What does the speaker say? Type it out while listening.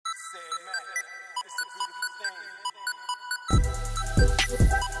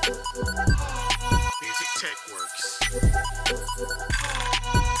Musictechworks.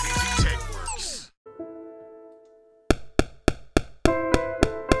 Musictechworks.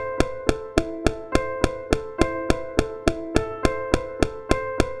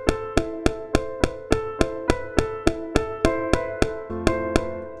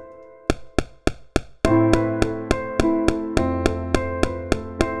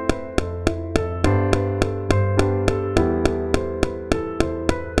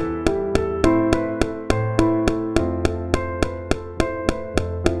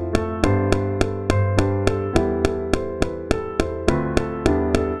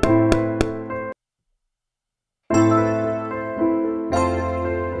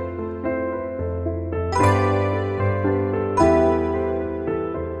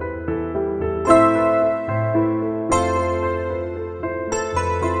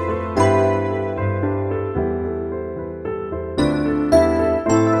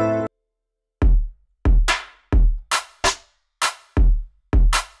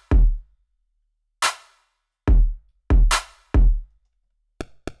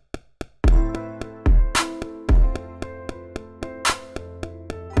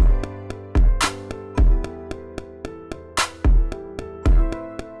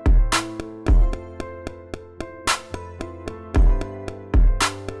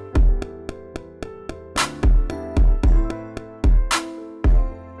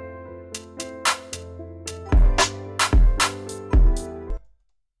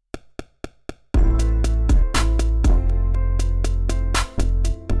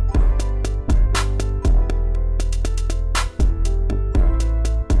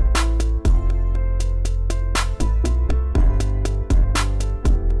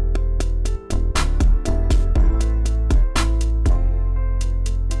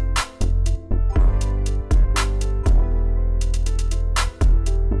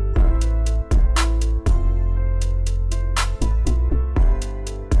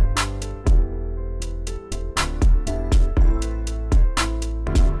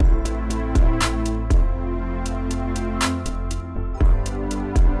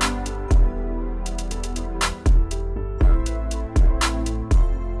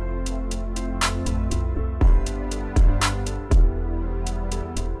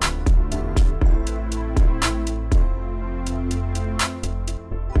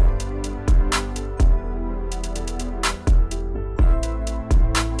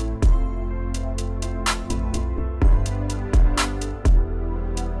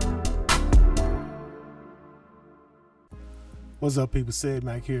 What's up, people?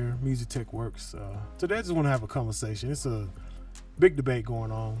 CEDDMACK here, Musictechworks. Today I just want to have a conversation. It's a big debate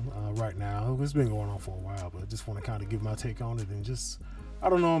going on right now. It's been going on for a while, but I just want to kind of give my take on it and just, I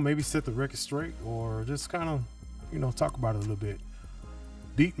don't know, maybe set the record straight or just kind of, talk about it a little bit.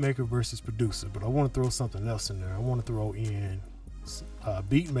 Beatmaker versus producer, but I want to throw something else in there. I want to throw in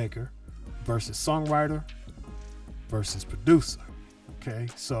Beatmaker versus songwriter versus producer. Okay,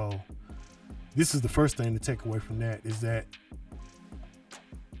 so this is the first thing to take away from that, is that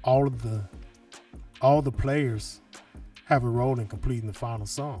all the players have a role in completing the final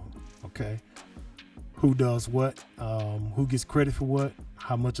song. Okay, who does what, who gets credit for what,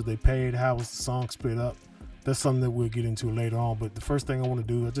 how much are they paid, how is the song split up? That's something that we'll get into later on. But the first thing I want to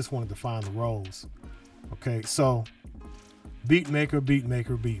do, I just want to define the roles. Okay, so Beatmaker.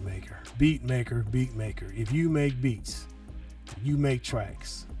 If you make beats, you make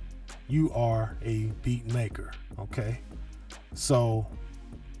tracks, you are a beat maker. Okay, so,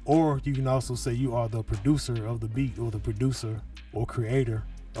 or you can also say you are the producer of the beat, or the producer or creator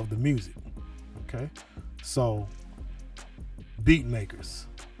of the music. Okay, so beat makers,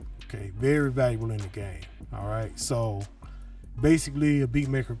 okay, very valuable in the game. All right, so basically a beat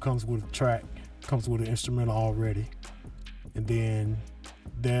maker comes with a track, comes with an instrumental already, and then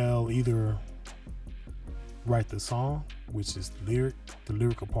they'll either write the song, which is the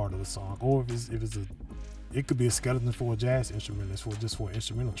lyrical part of the song, or it could be a skeleton for a jazz instrument. It's just for an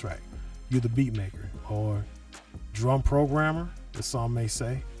instrumental track. You're the beat maker or drum programmer, the song may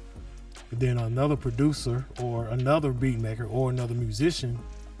say. And then another producer or another beat maker or another musician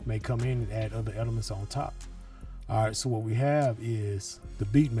may come in and add other elements on top. All right, so what we have is the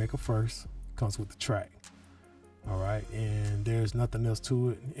beat maker first, comes with the track. All right, and there's nothing else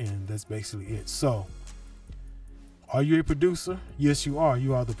to it, and that's basically it. So, are you a producer? Yes, you are.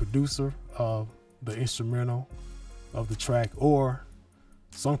 You are the producer of the instrumental of the track, or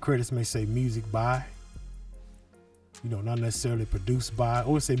some credits may say music by, not necessarily produced by,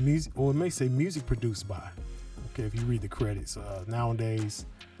 or it may say music produced by. Okay, if you read the credits, nowadays,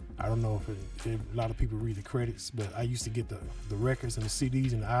 I don't know if a lot of people read the credits, but I used to get the records and the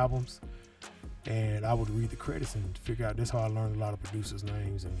CDs and the albums, and I would read the credits and figure out. That's how I learned a lot of producers'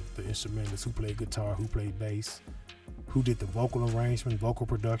 names and the instrumentalists, who played guitar, who played bass, who did the vocal arrangement, vocal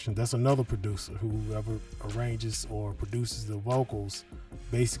production. That's another producer, whoever arranges or produces the vocals,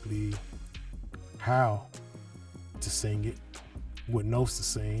 basically how to sing it, what notes to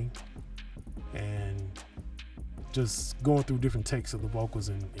sing, and just going through different takes of the vocals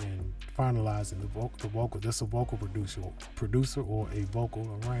and finalizing the vocal. That's a vocal producer or a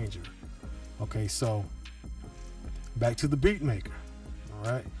vocal arranger. Okay, so back to the Beatmaker.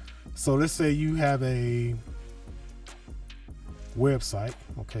 All right, so let's say you have a website.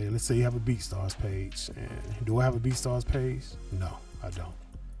 Okay, let's say you have a BeatStars page. And do I have a BeatStars page? No, I don't.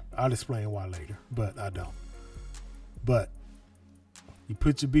 I'll explain why later, but I don't. But you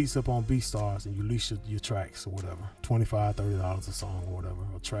put your beats up on BeatStars and you lease your tracks or whatever, $25, $30 a song or whatever,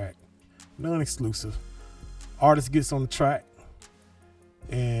 a track, non-exclusive. Artist gets on the track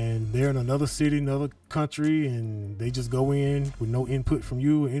and they're in another city, another country, and they just go in with no input from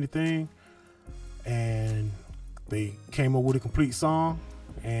you or anything, and they came up with a complete song,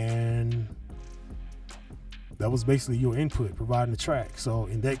 and that was basically your input, providing the track. So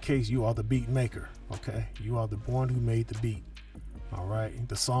in that case, you are the beat maker. Okay, you are the one who made the beat. All right,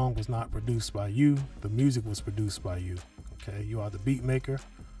 the song was not produced by you, the music was produced by you. Okay, you are the beat maker.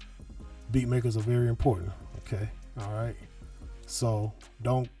 Beat makers are very important. Okay, all right, so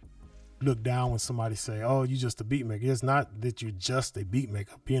don't look down when somebody say, oh, you just a beat maker. It's not that you're just a beat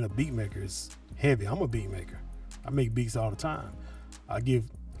maker. Being a beat maker is heavy. I'm a beat maker. I make beats all the time. I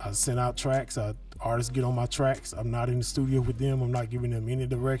send out tracks. Artists get on my tracks. I'm not in the studio with them. I'm not giving them any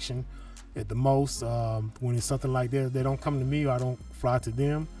direction. At the most, when it's something like that, they don't come to me or I don't fly to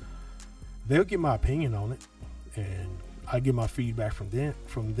them. They'll get my opinion on it, and I get my feedback from them.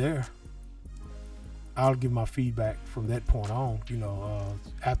 From there, I'll give my feedback from that point on,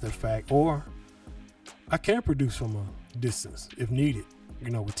 after the fact. Or I can produce from a distance if needed.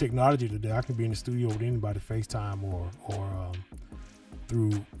 With technology today, I can be in the studio with anybody, FaceTime or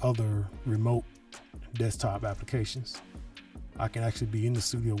through other remote desktop applications. I can actually be in the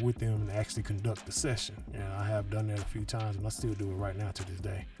studio with them and actually conduct the session. And I have done that a few times, and I still do it right now to this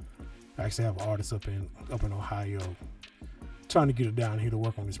day. I actually have artists up in Ohio trying to get it down here to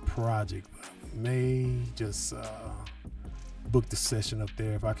work on this project. May just book the session up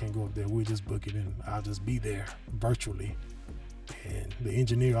there. If I can't go up there, we'll just book it and I'll just be there virtually. And the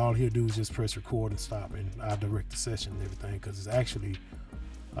engineer, all he'll do is just press record and stop, and I'll direct the session and everything, because it's actually,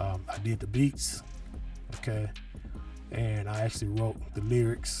 I did the beats, okay, and I actually wrote the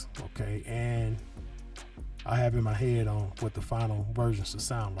lyrics, okay, and I have in my head on what the final version should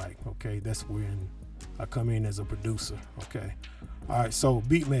sound like, okay. That's when I come in as a producer, okay. All right, so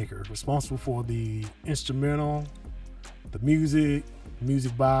Beatmaker, responsible for the instrumental, the music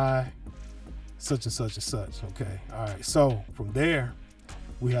by such and such and such, okay. All right, so from there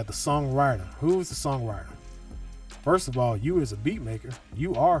we have the songwriter. Who is the songwriter? First of all, you as a beat maker,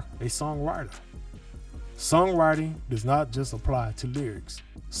 you are a songwriter. Songwriting does not just apply to lyrics.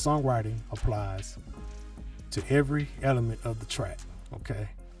 Songwriting applies to every element of the track, okay,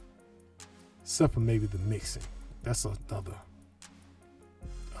 except for maybe the mixing. That's another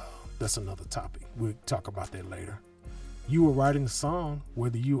topic. We'll talk about that later. You are writing the song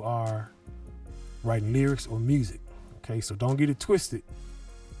whether you are writing lyrics or music, okay, so don't get it twisted.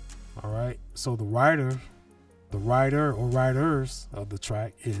 All right, so the writer or writers of the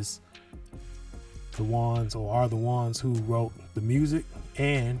track is the ones, or are the ones, who wrote the music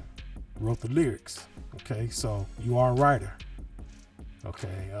and wrote the lyrics, okay. So you are a writer,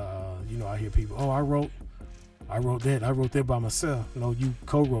 okay. I hear people, oh, I wrote that by myself. No, you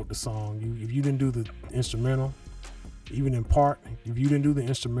co-wrote the song. If you didn't do the instrumental, even in part, if you didn't do the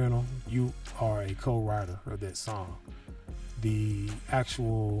instrumental, you are a co-writer of that song. The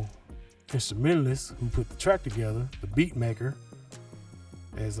actual instrumentalist who put the track together, the beat maker,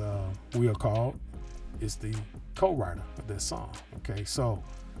 as we are called, is the co-writer of that song, okay. So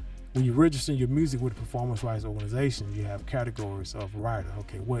when you register your music with a performance rights organization, you have categories of writer,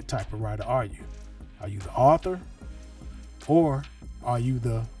 okay. What type of writer are you? Are you the author, or are you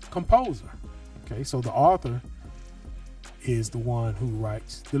the composer? Okay, so the author is the one who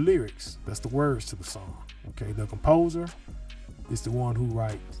writes the lyrics. That's the words to the song. Okay, the composer is the one who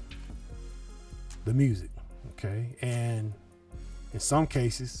writes the music. Okay, and in some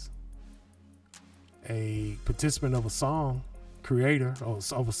cases, a participant of a song creator or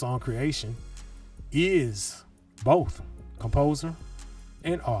of a song creation is both composer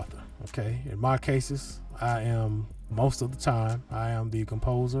and author. Okay, in my cases, I am most of the time, I am the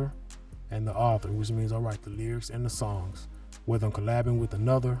composer and the author, which means I write the lyrics and the songs, whether I'm collabing with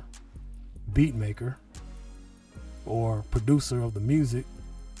another beat maker or producer of the music,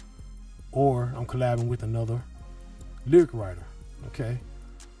 or I'm collabing with another lyric writer. Okay,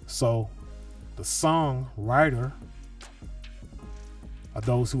 so the songwriter are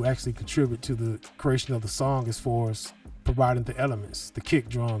those who actually contribute to the creation of the song, as far as providing the elements, the kick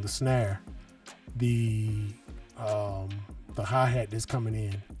drum, the snare, the hi-hat that's coming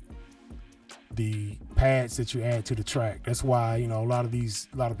in, the pads that you add to the track. That's why, you know, a lot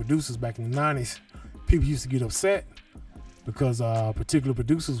of producers back in the 90s, people used to get upset because particular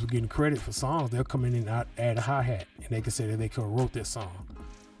producers were getting credit for songs. They'll come in and add a hi-hat, and they can say that they could have wrote that song.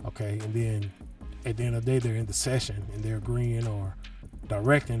 Okay, and then at the end of the day, they're in the session and they're agreeing or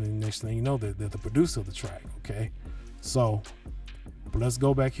directing, and the next thing you know, they're the producer of the track. Okay, so but let's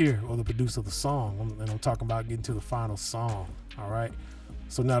go back here, or the producer of the song, and I'm talking about getting to the final song. All right,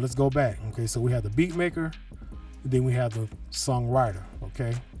 so now let's go back. Okay, so we have the beat maker, then we have the songwriter.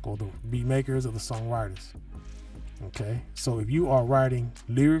 Okay, or the beat makers or the songwriters. Okay, so if you are writing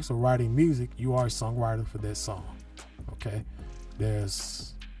lyrics or writing music, you are a songwriter for that song. Okay,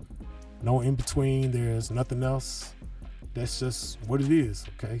 there's no in between, there's nothing else. That's just what it is.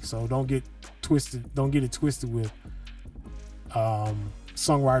 Okay, so don't get it twisted with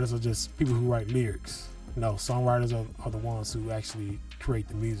songwriters are just people who write lyrics. No, songwriters are the ones who actually create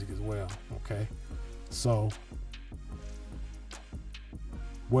the music as well. Okay, so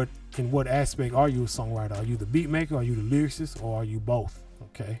in what aspect are you a songwriter? Are you the beat maker? Are you the lyricist? Or are you both?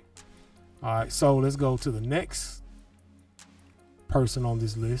 Okay, all right, so let's go to the next person on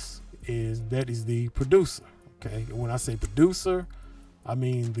this list. That is the producer. Okay, and when I say producer, I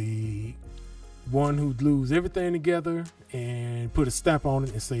mean the one who glues everything together and put a stamp on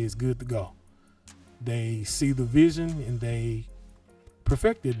it and say it's good to go. They see the vision and they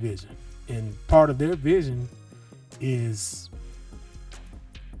perfect that vision, and part of their vision is,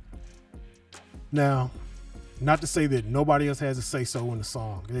 now, not to say that nobody else has a say so in the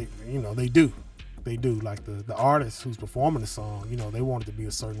song. They do. Like the artist who's performing the song, they want it to be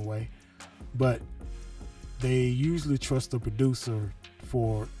a certain way, but they usually trust the producer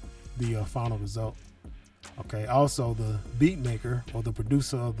for the final result. Okay, also the beat maker or the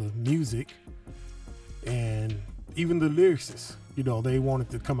producer of the music, and even the lyricist, they want it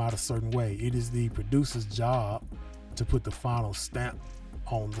to come out a certain way. It is the producer's job to put the final stamp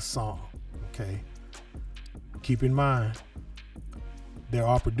on the song. Okay, keep in mind, there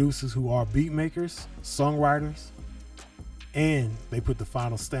are producers who are beat makers, songwriters, and they put the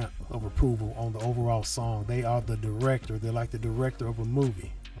final stamp of approval on the overall song. They are the director. They're like the director of a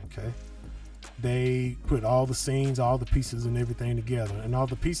movie. Okay, they put all the scenes, all the pieces and everything together, and all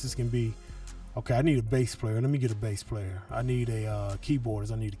the pieces can be, okay, I need a bass player, let me get a bass player. I need a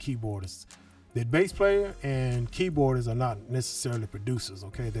keyboardist, I need a keyboardist. The bass player and keyboardists are not necessarily producers.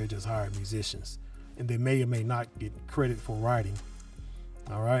 Okay, they're just hired musicians, and they may or may not get credit for writing.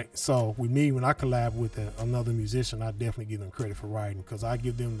 All right, so with me, when I collab with another musician, I definitely give them credit for writing, because I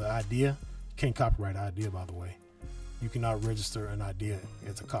give them the idea. You can't copyright an idea, by the way. You cannot register an idea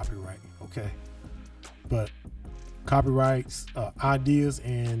as a copyright. Okay, but copyrights, ideas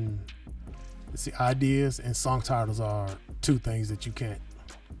and song titles are two things that you can't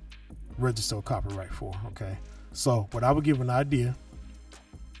register a copyright for. Okay, so but I would give an idea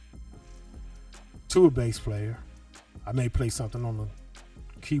to a bass player. I may play something on the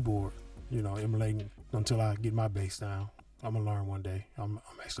keyboard, emulating until I get my bass down. I'm gonna learn one day. I'm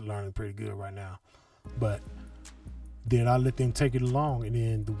actually learning pretty good right now, but then I let them take it along, and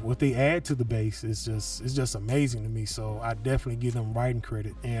then what they add to the bass is just amazing to me. So I definitely give them writing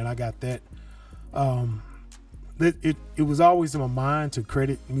credit, and I got that. It was always in my mind to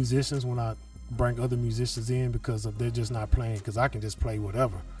credit musicians when I bring other musicians in, because they're just not playing, because I can just play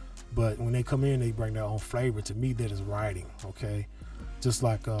whatever. But when they come in, they bring their own flavor. To me, that is writing. Okay, just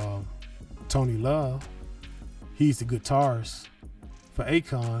like Tony Love, he's the guitarist for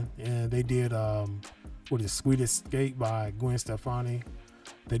Akon, and they did Sweet Escape by Gwen Stefani.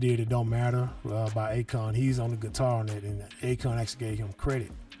 They did It Don't Matter by Akon. He's on the guitar on it, and Akon actually gave him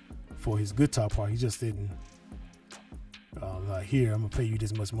credit for his guitar part. He just didn't like, here, I'm gonna pay you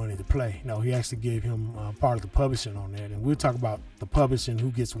this much money to play. No, he actually gave him part of the publishing on that, and we'll talk about the publishing, who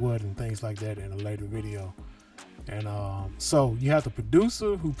gets what and things like that in a later video. And so you have the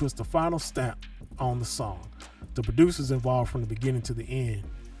producer who puts the final stamp on the song. The producer's involved from the beginning to the end.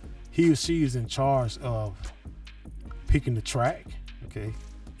 He or she is in charge of picking the track. Okay,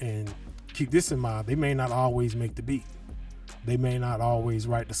 and keep this in mind, they may not always make the beat. They may not always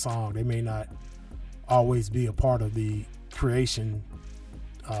write the song. They may not always be a part of the creation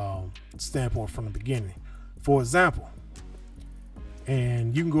standpoint from the beginning. For example,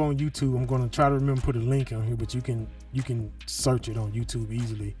 and you can go on YouTube. I'm going to try to remember to put a link on here, but you can search it on YouTube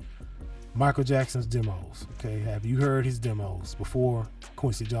easily. Michael Jackson's demos. Okay, have you heard his demos before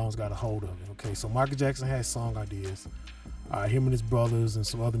Quincy Jones got a hold of it? Okay, so Michael Jackson had song ideas. Him and his brothers and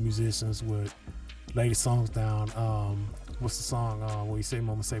some other musicians would lay the songs down. What's the song where you say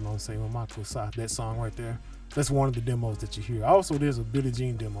mama, say mama, say mama, Michael side? That song right there. That's one of the demos that you hear. Also, there's a Billie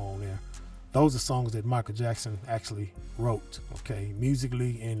Jean demo on there. Those are songs that Michael Jackson actually wrote, okay,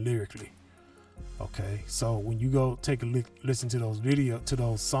 musically and lyrically. Okay, so when you go take a listen to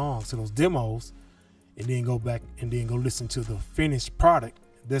those songs, to those demos, and then go back and then go listen to the finished product,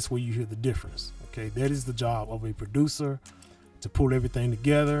 that's where you hear the difference. Okay, that is the job of a producer, to pull everything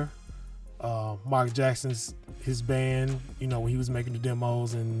together. Michael Jackson's, his band, you know, when he was making the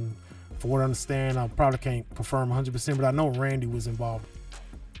demos, and for what I understand, I probably can't confirm 100%, but I know Randy was involved.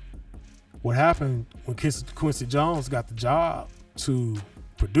 What happened when Quincy Jones got the job to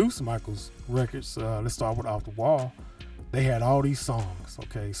produce Michael's records, let's start with Off the Wall, they had all these songs.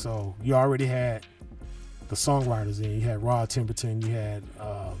 Okay, so you already had the songwriters in. You had Rod Temperton, you had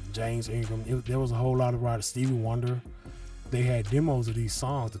James Ingram. There was a whole lot of writers, Stevie Wonder. They had demos of these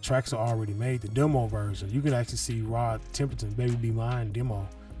songs. The tracks are already made, the demo version. You can actually see Rod Temperton, Baby Be Mine demo.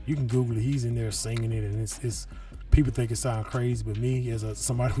 You can Google it. He's in there singing it, and it's people think it sounds crazy, but me as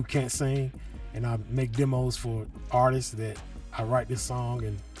somebody who can't sing, and I make demos for artists that I write this song,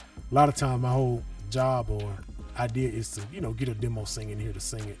 and a lot of times my whole job or idea is to, you know, get a demo singer in here to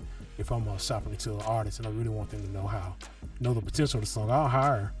sing it. If I'm shopping into an artist and I really want them to know the potential of the song, I'll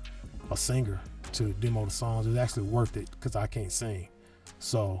hire a singer to demo the songs. It's actually worth it because I can't sing.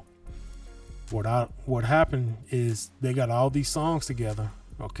 So what happened is they got all these songs together.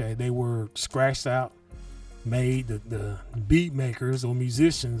 Okay, they were scratched out, made the beat makers or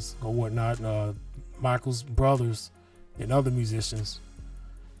musicians or whatnot, Michael's brothers and other musicians,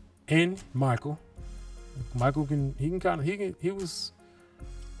 and Michael can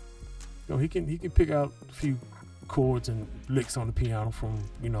pick out a few chords and licks on the piano from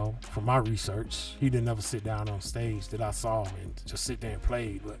my research. He didn't ever sit down on stage that I saw and just sit there and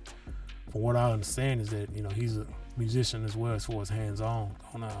play, but from what I understand is that, you know, he's a musician as well as far as hands-on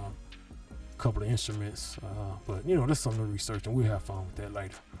on a couple of instruments, but you know, that's something to research and we'll have fun with that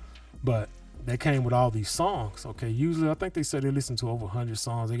later. But they came with all these songs. Okay, usually I think they said they listened to over 100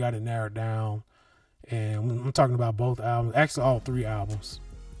 songs. They got it narrowed down, and I'm talking about both albums, actually all 3 albums,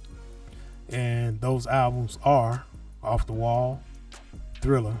 and those albums are Off the Wall,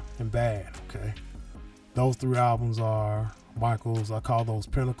 Thriller, and Bad. Okay, those 3 albums are Michael's. I call those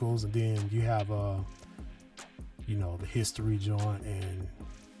pinnacles, and then you have you know, the History joint and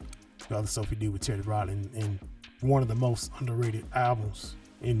the other stuff he did with Teddy Riley, and one of the most underrated albums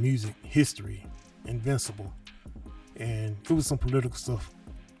in music history, Invincible. And it was some political stuff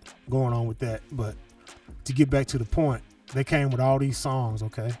going on with that, but to get back to the point, they came with all these songs.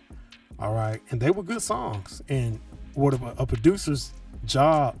 Okay, all right, and they were good songs. And what a producer's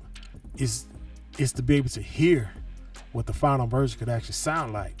job is to be able to hear what the final version could actually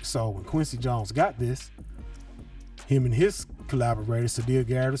sound like. So when Quincy Jones got this, him and his collaborators, Sadia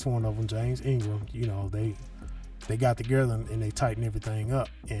Garrett is one of them, James Ingram, you know, they got together and they tightened everything up,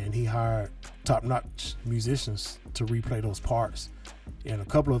 and he hired top-notch musicians to replay those parts. And a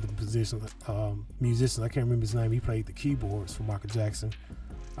couple of the musicians, I can't remember his name, he played the keyboards for Michael Jackson.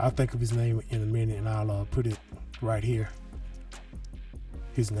 I'll think of his name in a minute and I'll put it right here,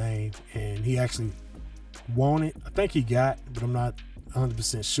 his name. And he actually won it. I think he got, but I'm not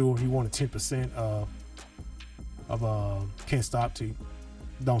 100% sure. He wanted 10% of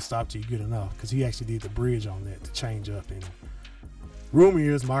Don't Stop Till You Get Enough, because he actually did the bridge on that to change up. And rumor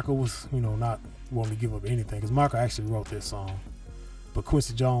is Michael was, you know, not wanting to give up anything, because Michael actually wrote that song, but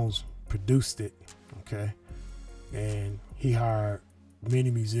Quincy Jones produced it. Okay, and he hired many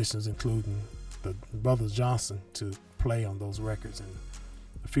musicians, including the brothers Johnson, to play on those records and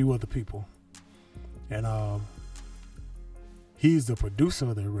a few other people. And he's the producer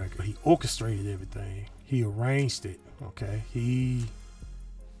of the record. He orchestrated everything. He arranged it. Okay, he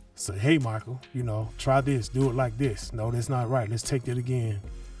said, hey Michael, you know, try this, do it like this. No, that's not right, let's take that again.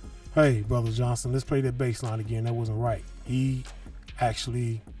 Hey brother Johnson, let's play that bass line again, that wasn't right. He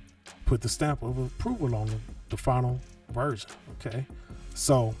actually put the stamp of approval on the final version. Okay,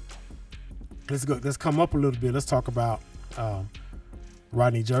 so let's come up a little bit. Let's talk about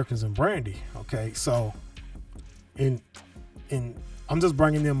Rodney Jerkins and Brandy. Okay, so and I'm just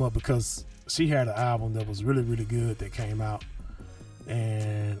bringing them up because she had an album that was really, really good that came out,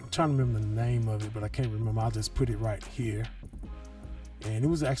 and I'm trying to remember the name of it, but I can't remember. I'll just put it right here. And it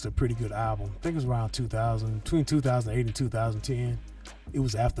was actually a pretty good album. I think it was around 2000, between 2008 and 2010. It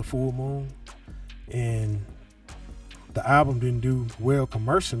was after Full Moon, and the album didn't do well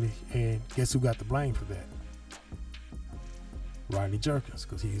commercially, and guess who got the blame for that? Rodney Jerkins,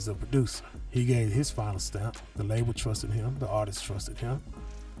 because he's a producer. He gave his final stamp. The label trusted him, the artist trusted him,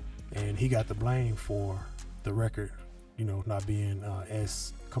 and he got the blame for the record, you know, not being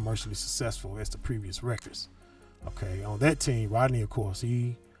as commercially successful as the previous records. Okay, on that team, Rodney, of course,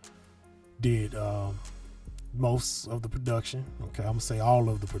 he did most of the production. Okay, I'm gonna say all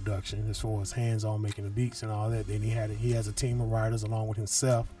of the production as far as hands-on making the beats and all that. Then he has a team of writers along with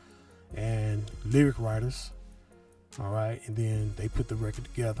himself and lyric writers. All right, and then they put the record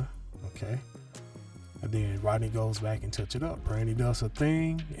together. Okay, and then Rodney goes back and touch it up. Brandy does her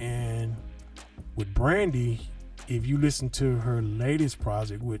thing, and with Brandy, if you listen to her latest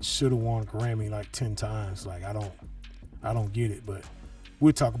project, which should have won a Grammy like 10 times, like I don't get it, but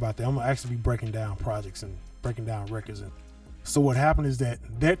we'll talk about that. I'm gonna actually be breaking down projects and breaking down records. And so what happened is that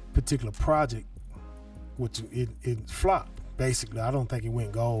particular project, which it flopped basically. I don't think it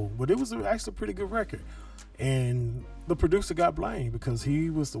went gold, but it was actually a pretty good record. And the producer got blamed because he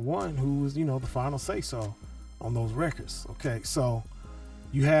was the one who was, you know, the final say so on those records. Okay, so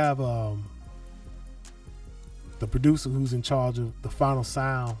you have the producer who's in charge of the final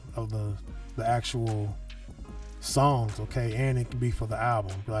sound of the actual songs, okay, and it can be for the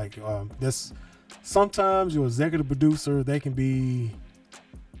album. Like this, sometimes your executive producer, they can be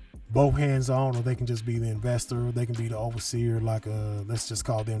both hands-on, or they can just be the investor, they can be the overseer, like let's just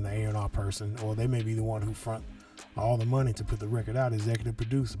call them the A&R person, or they may be the one who front all the money to put the record out. Executive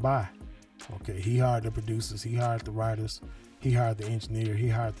produced by, okay, he hired the producers, he hired the writers, he hired the engineer, he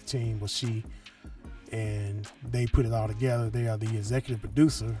hired the team, or she, and they put it all together. They are the executive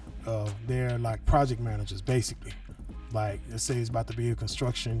producer. They're like project managers, basically. Like, let's say it's about to be a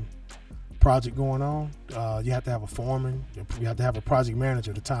construction project going on. You have to have a foreman. You have to have a project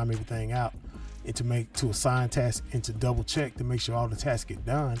manager to time everything out and to assign tasks and to double check to make sure all the tasks get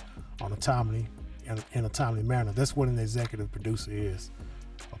done on a timely in a timely manner. That's what an executive producer is.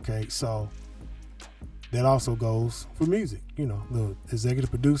 Okay, so that also goes for music. You know, the executive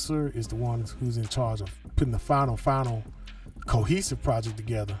producer is the one who's in charge of putting the final cohesive project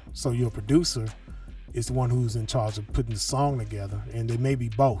together. So your producer is the one who's in charge of putting the song together, and they may be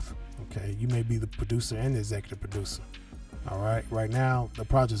both. Okay, you may be the producer and the executive producer. All right, right now the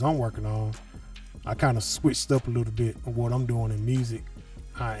projects I'm working on, I kind of switched up a little bit of what I'm doing in music.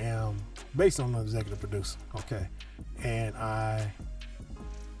 I am based on the executive producer. Okay, and I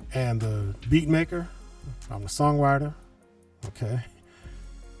am the beat maker. I'm the songwriter, okay,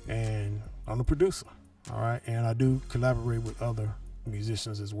 and I'm the producer, all right, and I do collaborate with other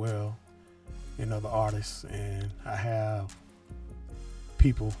musicians as well and other artists, and I have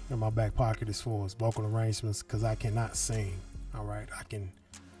people in my back pocket as far as vocal arrangements, because I cannot sing, all right. I can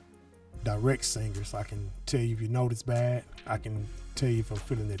direct singers. I can tell you if your note is bad. I can tell you if I'm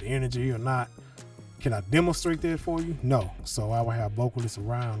feeling that energy or not. Can I demonstrate that for you? No. So I will have vocalists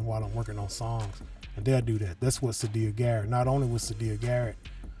around while I'm working on songs, and they'll do that. That's what Ceddia Garrett. Not only was Ceddia Garrett,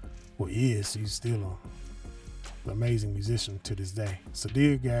 well, he's still an amazing musician to this day.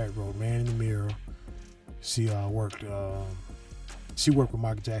 Ceddia Garrett wrote "Man in the Mirror." She worked with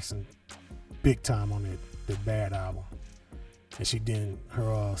Michael Jackson big time on that Bad album, and she did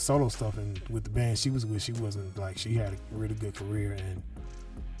her solo stuff. And with the band she was with, she had a really good career, and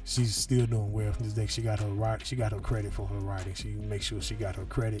she's still doing well from this day. She got her credit for her writing. She makes sure she got her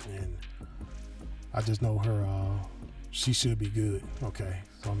credit, and I just know her. She should be good. Okay,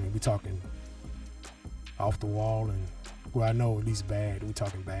 so I mean, we talking off the wall, and well, I know at least Bad. We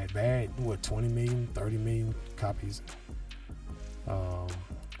talking Bad. What, 20 million, 30 million copies?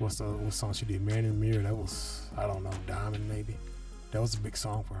 What song she did? "Man in the Mirror." That was, I don't know, Diamond maybe. That was a big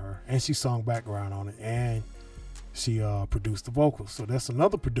song for her, and she sung background on it, and she produced the vocals. So that's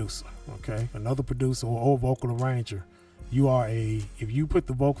another producer, okay? Another producer or vocal arranger. If you put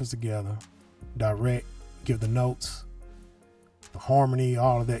the vocals together, direct, give the notes, the harmony,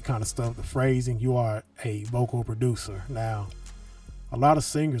 all of that kind of stuff, the phrasing, you are a vocal producer. Now, a lot of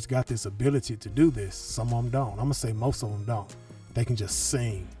singers got this ability to do this. Some of them don't. I'm gonna say most of them don't. They can just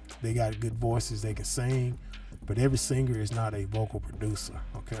sing. They got good voices, they can sing, but every singer is not a vocal producer,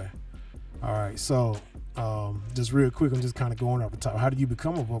 okay? All right, so just real quick, I'm just kind of going off the top. How do you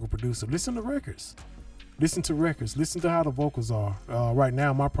become a vocal producer? Listen to records. Listen to how the vocals are. Right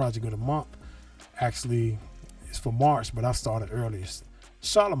now, my project of the month actually is for March, but I started earlier.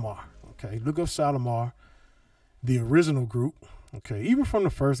 Shalimar, okay? Look up Shalimar, the original group, Okay, even from the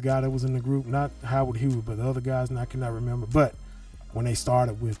first guy that was in the group, not Howard Hewitt, but the other guys, and I cannot remember. But when they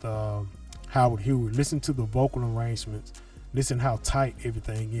started with Howard Hewitt, listen to the vocal arrangements, listen how tight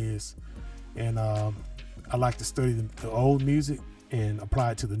everything is, and I like to study the old music and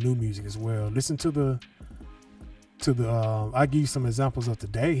apply it to the new music as well. Listen to the I give you some examples of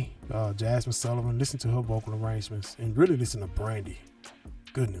today. Jasmine Sullivan, listen to her vocal arrangements, and really listen to Brandy.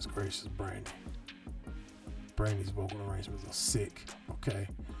 Goodness gracious, Brandy's vocal arrangements are sick. Okay,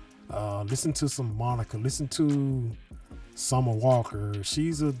 listen to some Monica. Listen to Summer Walker.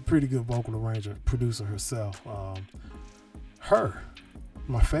 She's a pretty good vocal arranger, producer herself. Her,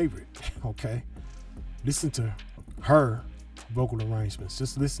 my favorite. Okay, listen to her vocal arrangements.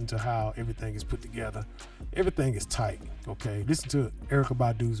 Just listen to how everything is put together. Everything is tight. Okay, listen to Erykah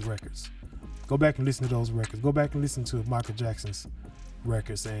Badu's records. Go back and listen to those records. Go back and listen to Michael Jackson's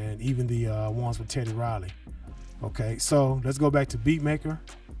records, and even the ones with Teddy Riley. Okay, so let's go back to Beatmaker,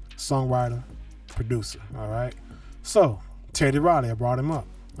 songwriter, producer. All right, so Teddy Riley, I brought him up.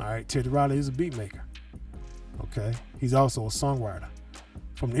 All right, Teddy Riley is a beatmaker. Okay, he's also a songwriter.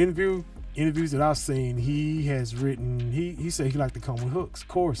 From the interviews that I've seen, he has written, he said he liked to come with hooks,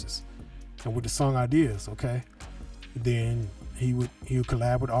 choruses, and with the song ideas. Okay, then he would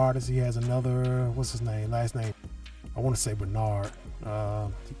collab with artists. He has another, what's his name, last name, I want to say Bernard.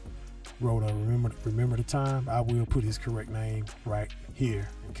 Wrote a remember the time. I will put his correct name right here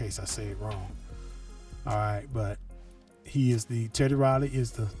in case I say it wrong. All right, but Teddy Riley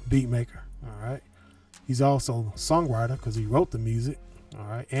is the beat maker. All right, he's also songwriter because he wrote the music. All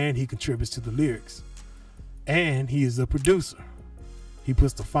right, and he contributes to the lyrics, and he is the producer. He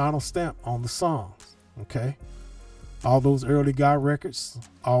puts the final stamp on the songs. Okay, all those early guy records,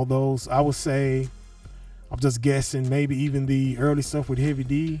 all those, I would say, I'm just guessing, maybe even the early stuff with Heavy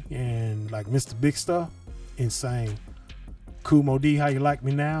D and like Mr. Big Stuff, insane. Kumo D, How You Like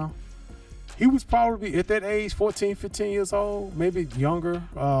Me Now. He was probably at that age, 14, 15 years old, maybe younger.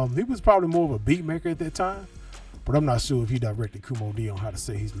 He was probably more of a beat maker at that time, but I'm not sure if he directed Kumo D on how to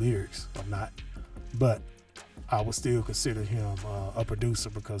say his lyrics or not. But I would still consider him a producer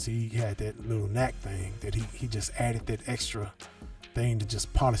because he had that little knack thing that he just added that extra thing to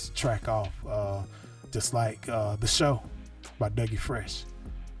just polish the track off. Just like The Show by Dougie Fresh.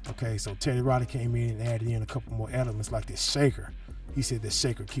 Okay, so Teddy Riley came in and added in a couple more elements like this shaker. He said the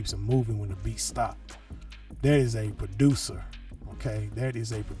shaker keeps him moving when the beat stops. That is a producer. Okay, that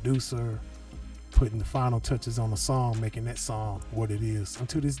is a producer putting the final touches on the song, making that song what it is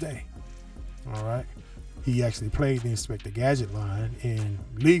until this day. All right, he actually played the Inspector Gadget line, and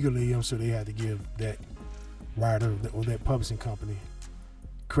legally, I'm sure they had to give that writer or that publishing company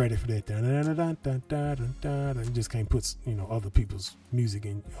credit for that. And you just can't put other people's music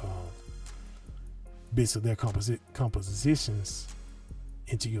in bits of their compositions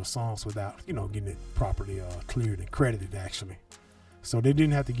into your songs without getting it properly cleared and credited actually. So they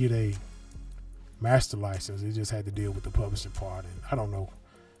didn't have to get a master license. They just had to deal with the publishing part. And I don't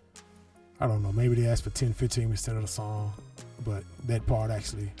know, maybe they asked for 10-15% of the song, but that part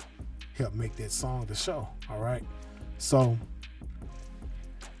actually helped make that song The Show. All right, so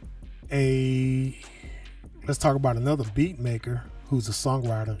let's talk about another beat maker who's a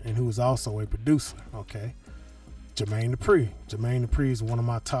songwriter and who is also a producer. Okay, Jermaine Dupri. Jermaine Dupri is one of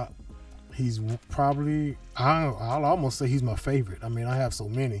my top. He's probably, I'll almost say he's my favorite. I mean, I have so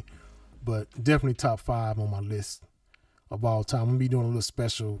many, but definitely top 5 on my list of all time. I'm gonna be doing a little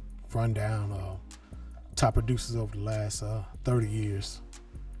special rundown of top producers over the last 30 years,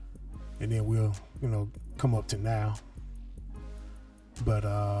 and then we'll come up to now. But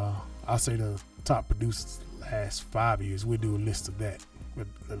I'll say the top producers the last 5 years. We'll do a list of that,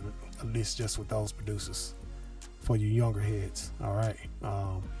 a list just with those producers for you younger heads. All right.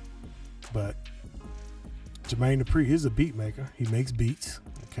 But Jermaine Dupri is a beat maker. He makes beats.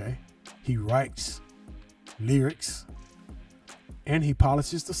 Okay. He writes lyrics and he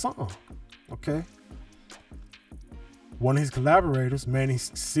polishes the song. Okay. One of his collaborators, Manuel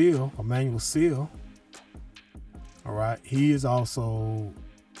Seal. All right. He is also,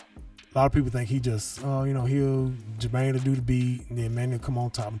 a lot of people think he just, Jermaine will do the beat and then Manuel come on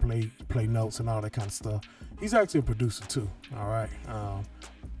top and play notes and all that kind of stuff. He's actually a producer too. All right.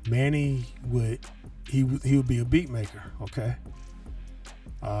 Manny would be a beat maker. Okay.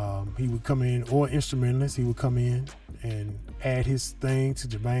 He would come in, or instrumentalist. He would come in and add his thing to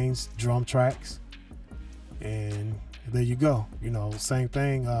Jermaine's drum tracks, and there you go. Same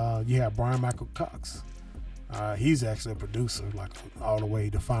thing. You have Brian Michael Cox. He's actually a producer, like all the way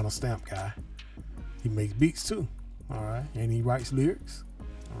the final stamp guy. He makes beats too. All right, and he writes lyrics.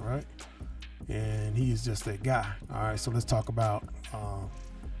 All right. and he is just that guy. All right, so let's talk about a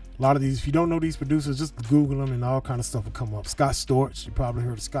lot of these. If you don't know these producers, just Google them and all kind of stuff will come up. Scott Storch, you probably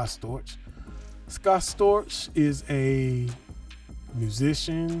heard of Scott Storch. Scott Storch is a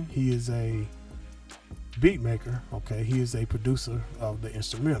musician. He is a beat maker. Okay, he is a producer of the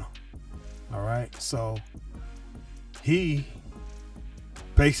instrumental. All right, so he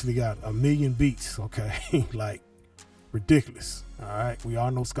basically got 1 million beats. Okay, like ridiculous. All right, we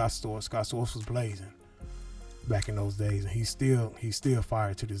all know Scott Storch. Scott Storch was blazing back in those days, and he's still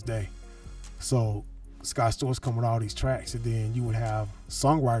fired to this day. So Scott Storch come with all these tracks, and then you would have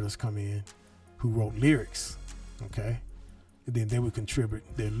songwriters come in who wrote lyrics. Okay, and then they would contribute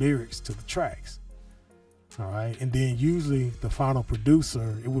their lyrics to the tracks. All right, and then usually the final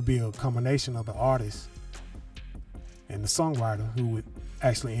producer, it would be a combination of the artist and the songwriter who would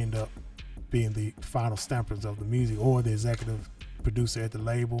actually end up being the final stampers of the music, or the executive producer at the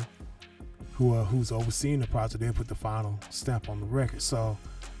label who's overseeing the project. They'll put the final stamp on the record. So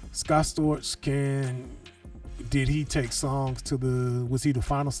Scott Storch did he take songs to was he the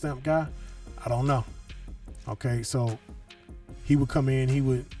final stamp guy? I don't know. Okay, so he would come in, he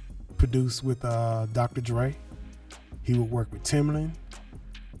would produce with Dr. Dre. He would work with Timbaland,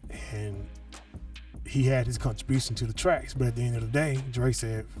 and he had his contribution to the tracks. But at the end of the day, Dre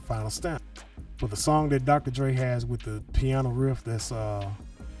said final stamp. But the song that Dr. Dre has with the piano riff, that's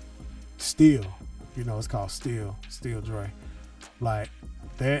Still, it's called Still Dre. Like,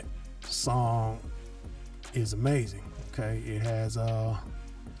 that song is amazing. Okay, it has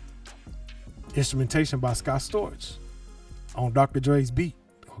instrumentation by Scott Storch on Dr. Dre's beat.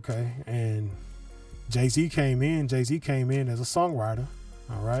 Okay, and Jay-Z came in as a songwriter.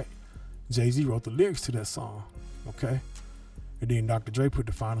 All right, Jay-Z wrote the lyrics to that song. Okay, and then Dr. Dre put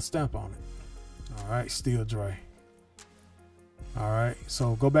the final stamp on it. All right, Still Dre. All right,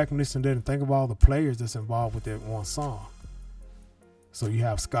 so go back and listen to that and think of all the players that's involved with that one song. So you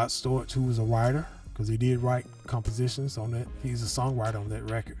have Scott Storch, who was a writer, because he did write compositions on that. He's a songwriter on that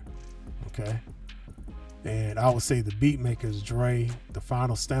record. Okay, and I would say the beat maker is Dre, the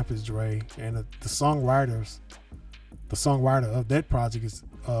final stamp is Dre, and the songwriter of that project is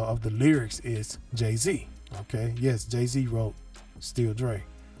of the lyrics is Jay-Z. Okay, yes, Jay-Z wrote Still Dre,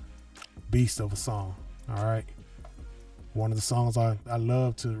 beast of a song. All right, one of the songs I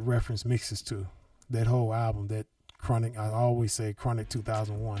love to reference mixes to. That whole album, that Chronic, I always say Chronic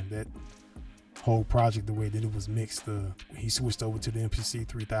 2001, that whole project, the way that it was mixed, he switched over to the MPC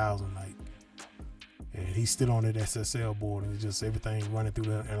 3000, like, and he's still on that SSL board, and it's just everything running through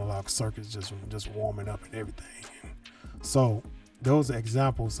the analog circuits, just warming up and everything. And so those are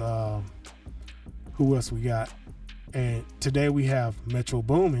examples. Who else we got? And today we have Metro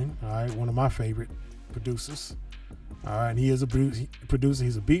Boomin, all right, one of my favorite producers. All right, and he is a producer.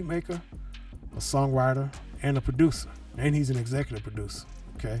 He's a beat maker, a songwriter, and a producer, and he's an executive producer.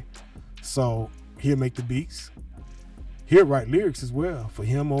 Okay, so he'll make the beats. He'll write lyrics as well for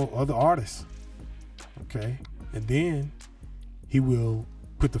him or other artists. Okay, and then he will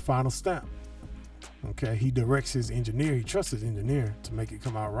put the final stamp. Okay, he directs his engineer. He trusts his engineer to make it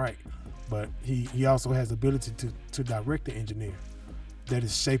come out right, but he also has the ability to direct the engineer that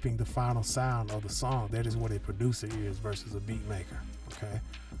is shaping the final sound of the song. That is what a producer is versus a beat maker. Okay,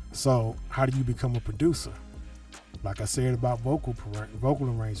 so how do you become a producer? Like I said about vocal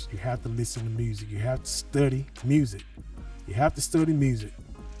arrangements, you have to listen to music. You have to study music. You have to study music.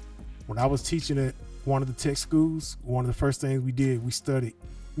 When I was teaching at one of the tech schools, one of the first things we did, we studied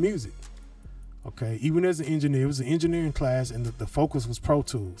music. Okay, even as an engineer, it was an engineering class, and the focus was Pro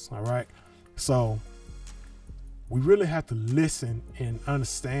Tools. All right, so we really have to listen and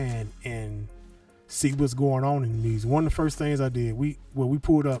understand and see what's going on in the music. One of the first things I did, we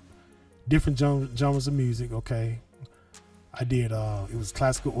pulled up different genres of music. Okay, I did it was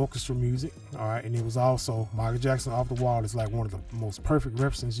classical orchestra music. All right, and it was also Michael Jackson Off the Wall. Is like one of the most perfect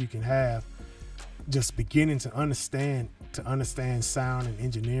references you can have. Just beginning to understand sound and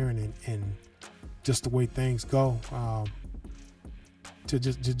engineering and just the way things go. To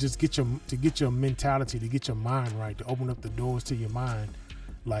get your mentality, to get your mind right, to open up the doors to your mind.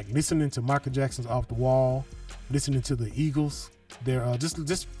 Like listening to Michael Jackson's Off the Wall, listening to the Eagles. They're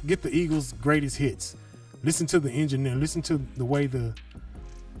just get the Eagles' greatest hits. Listen to the engineer. Listen to the way the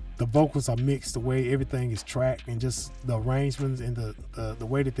vocals are mixed, the way everything is tracked, and just the arrangements and the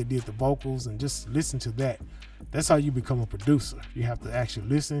way that they did the vocals, and just listen to that. That's how you become a producer. You have to actually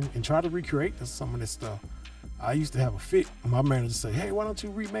listen and try to recreate some of this stuff. I used to have a fit. My manager say, "Hey, why don't you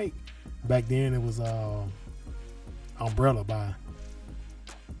remake?" Back then it was Umbrella by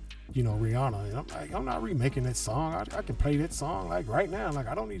Rihanna, and I'm like, I'm not remaking that song. I can play that song like right now. Like,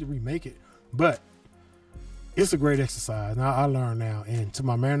 I don't need to remake it. But it's a great exercise. Now I learned now, and to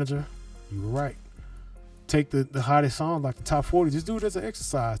my manager, you were right. Take the hottest songs, like the top 40, just do it as an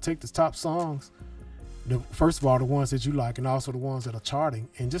exercise. Take the top songs, first of all, the ones that you like, and also the ones that are charting,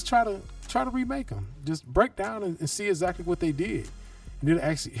 and just try to remake them. Just break down and see exactly what they did, and it'll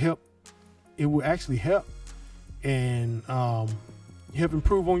actually help. It will actually help and help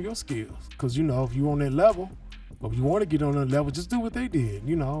improve on your skills. Because if you're on that level, or if you want to get on that level, just do what they did.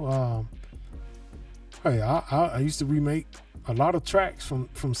 Hey, I used to remake a lot of tracks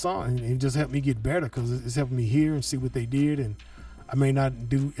from songs, and it just helped me get better because it's helping me hear and see what they did. And I may not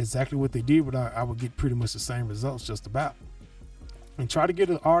do exactly what they did, but I would get pretty much the same results just about. And try to get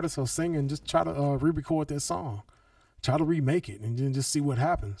an artist or singer and just try to re-record that song. Try to remake it and then just see what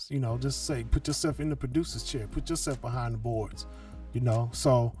happens. Just say, put yourself in the producer's chair, put yourself behind the boards,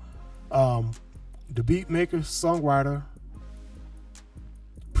 So the beat maker, songwriter,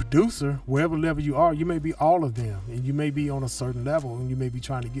 producer, wherever level you are, you may be all of them, and you may be on a certain level, and you may be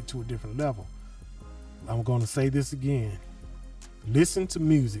trying to get to a different level. I'm going to say this again. Listen to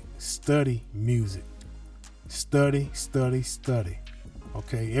music, study music. Study, study, study.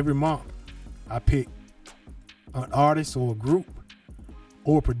 Okay, every month I pick an artist or a group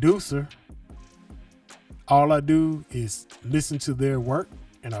or a producer. All I do is listen to their work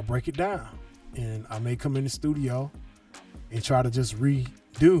and I break it down. And I may come in the studio and try to just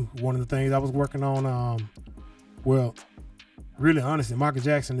redo one of the things I was working on. Well, really honestly, Michael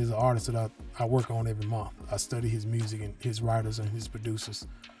Jackson is an artist that I work on every month. I study his music and his writers and his producers.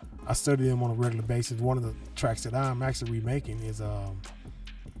 I study them on a regular basis. One of the tracks that I'm actually remaking is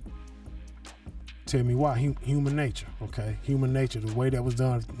Tell Me Why, Human Nature. Okay, Human Nature, the way that was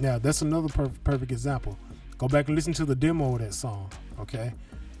done. Now that's another perfect example. Go back and listen to the demo of that song. Okay,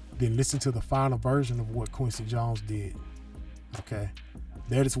 then listen to the final version of what Quincy Jones did. Okay,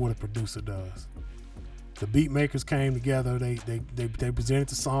 that is what a producer does. The beat makers came together. They presented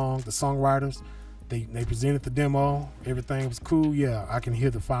the song. The songwriters, they presented the demo. Everything was cool. Yeah, I can hear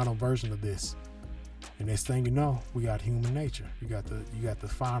the final version of this. And next thing you know, we got Human Nature. You got the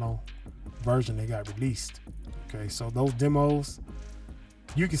final version that got released. Okay, so those demos,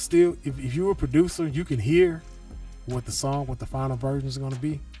 you can still, if you're a producer, you can hear what the final version is going to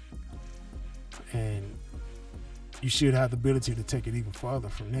be, and you should have the ability to take it even further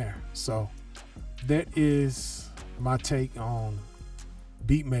from there. So that is my take on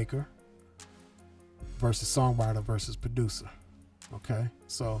beatmaker versus songwriter versus producer. Okay,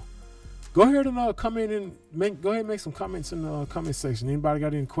 so go ahead and comment and make some comments in the comment section. Anybody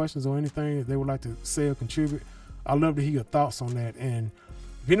got any questions or anything that they would like to say or contribute? I'd love to hear your thoughts on that. And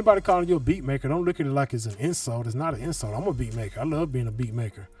if anybody calling you a beat maker, don't look at it like it's an insult. It's not an insult. I'm a beat maker. I love being a beat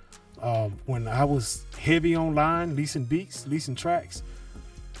maker. When I was heavy online, leasing beats, leasing tracks,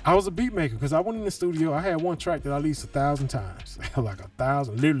 I was a beat maker because I went in the studio. I had one track that I leased 1,000 times, like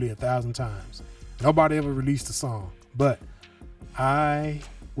 1,000, literally 1,000 times. Nobody ever released a song, but I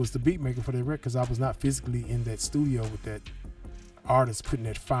was the beat maker for that record because I was not physically in that studio with that artist putting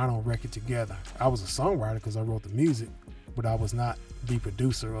that final record together. I was a songwriter because I wrote the music, but I was not the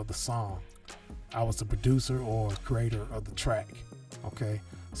producer of the song. I was the producer or creator of the track. Okay.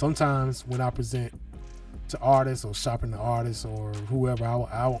 Sometimes when I present to artists or shopping to artists or whoever,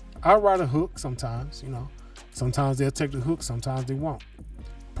 I'll write a hook sometimes, Sometimes they'll take the hook, sometimes they won't.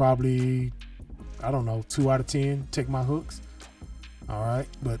 Probably, 2 out of 10 take my hooks. All right,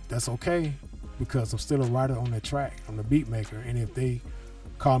 but that's okay because I'm still a writer on that track. I'm the beat maker, and if they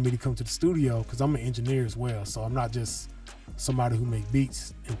call me to come to the studio, because I'm an engineer as well, so I'm not just somebody who make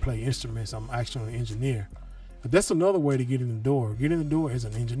beats and play instruments. I'm actually an engineer. But that's another way to get in the door. Get in the door as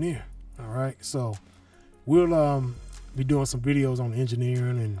an engineer. All right, so we'll be doing some videos on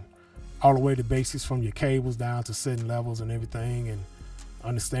engineering and all the way to basics from your cables down to setting levels and everything, and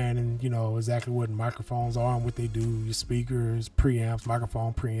understanding, exactly what microphones are and what they do, your speakers, preamps,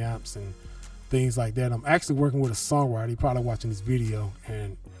 microphone preamps, and things like that. I'm actually working with a songwriter. He's probably watching this video,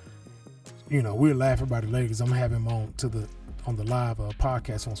 and we'll laugh about it later because I'm gonna have him on the live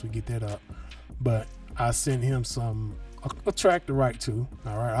podcast once we get that up. But I sent him a track to write to.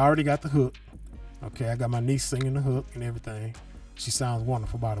 All right, I already got the hook. Okay, I got my niece singing the hook and everything. She sounds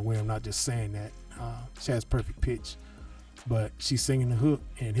wonderful, by the way. I'm not just saying that. She has perfect pitch. But she's singing the hook,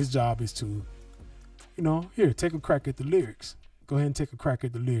 and his job is to, here, take a crack at the lyrics. Go ahead and take a crack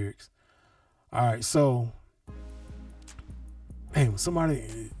at the lyrics. All right, so, man, somebody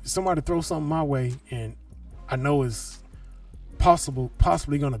throw something my way, and I know it's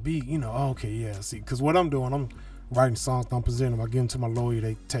possibly gonna be, okay, yeah, see, because what I'm doing, I'm writing songs, I'm presenting them, I give them to my lawyer,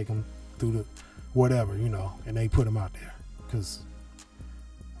 they take them through the whatever, and they put them out there, because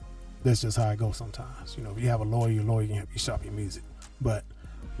That's just how it goes sometimes. You know, if you have a lawyer, your lawyer can help you shop your music. But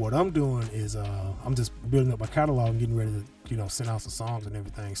what I'm doing is I'm just building up my catalog and getting ready to, you know, send out some songs and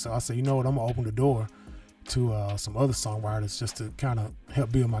everything. So I said, you know what, I'm gonna open the door to some other songwriters just to kind of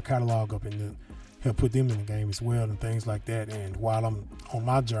help build my catalog up and to help put them in the game as well and things like that. And while I'm on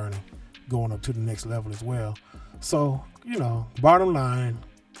my journey, going up to the next level as well. So, you know, bottom line,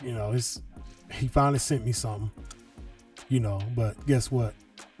 you know, he finally sent me something, you know, but guess what?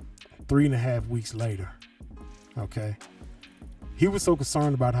 3.5 weeks later, okay, he was so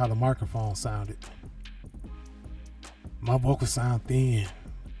concerned about how the microphone sounded. My vocals sound thin.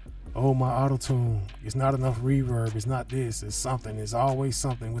 Oh, my auto-tune, it's not enough reverb, it's not this, it's something, it's always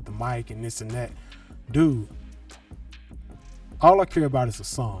something with the mic and this and that. Dude, all I care about is a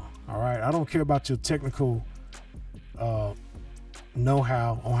song, all right? I don't care about your technical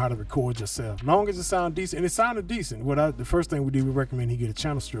know-how on how to record yourself. As long as it sounds decent, and it sounded decent. The first thing we did, we recommend he get a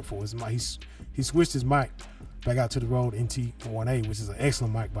channel strip for his mic. He switched his mic back out to the Rode NT1A, which is an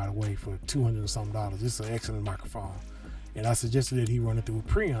excellent mic, by the way, for $200 and something. It's an excellent microphone. And I suggested that he run it through a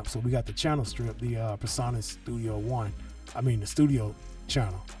preamp. So we got the channel strip, the Persona Studio 1. I mean, the studio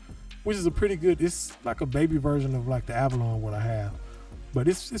channel, which is a pretty good, it's like a baby version of like the Avalon, what I have. But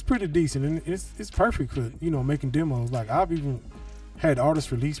it's pretty decent, and it's perfect for, you know, making demos. Like, I've even had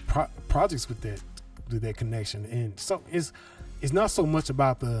artists release projects with that connection. And so it's not so much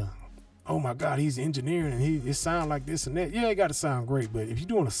about the, oh my God, he's engineering and it sound like this and that. Yeah, it got to sound great, but if you're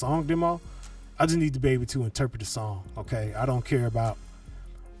doing a song demo, I just need to be able to interpret the song, okay? I don't care about,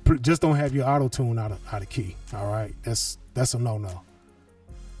 just don't have your auto-tune out of key, all right? That's a no-no.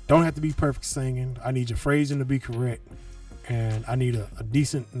 Don't have to be perfect singing. I need your phrasing to be correct, and I need a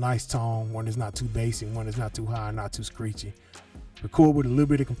decent, nice tone, one that's not too bassy, one that's not too high, not too screechy. Record with a little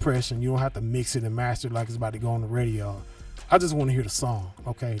bit of compression. You don't have to mix it and master it like it's about to go on the radio. I just want to hear the song,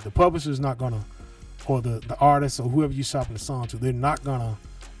 okay? The publisher's not gonna, or the artist or whoever you're shopping the song to, they're not gonna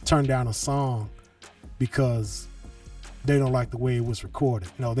turn down a song because they don't like the way it was recorded.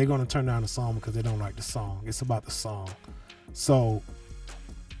 No, they're gonna turn down the song because they don't like the song. It's about the song. So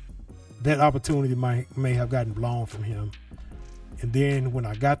that opportunity may have gotten blown from him. And then when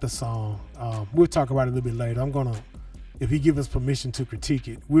I got the song, we'll talk about it a little bit later. If he give us permission to critique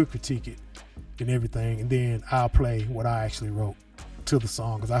it, we'll critique it and everything. And then I'll play what I actually wrote to the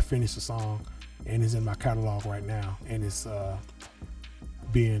song, because I finished the song and it's in my catalog right now. And it's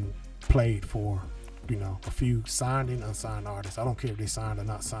being played for, you know, a few signed and unsigned artists. I don't care if they signed or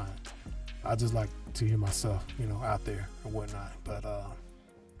not signed. I just like to hear myself, you know, out there and whatnot. But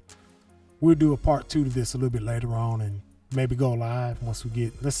we'll do a part 2 to this a little bit later on and maybe go live once we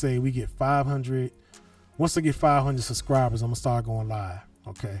get, let's say we get 500. Once I get 500 subscribers, I'm gonna start going live,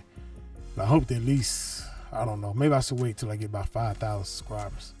 okay? But I hope that at least, I don't know, maybe I should wait till I get about 5,000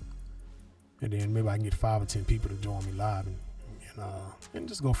 subscribers. And then maybe I can get 5 or 10 people to join me live and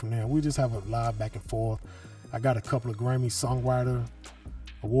just go from there. We just have a live back and forth. I got a couple of Grammy Songwriter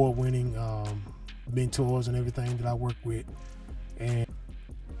award-winning mentors and everything that I work with. And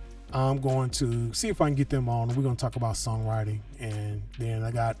I'm going to see if I can get them on. We're gonna talk about songwriting. And then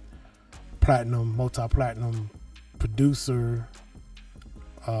I got platinum, multi-platinum producer.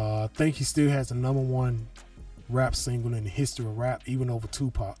 I think he still has the #1 rap single in the history of rap, even over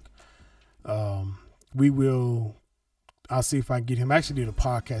Tupac. I'll see if I can get him. I actually did a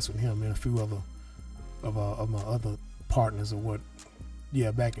podcast with him and a few other of my other partners or what.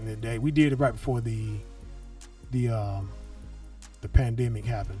 Yeah, back in the day. We did it right before the pandemic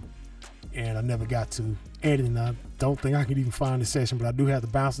happened. And I never got to editing. I don't think I could even find the session, but I do have the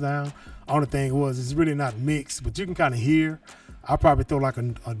bounce down. Only thing was, it's really not mixed, but you can kind of hear. I'll probably throw like a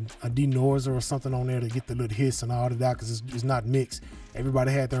denoiser or something on there to get the little hiss and all of that, because it's not mixed.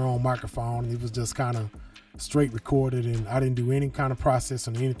 Everybody had their own microphone, and it was just kind of straight recorded, and I didn't do any kind of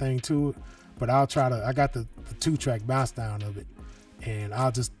processing or anything to it. But I got the 2-track bounce down of it, and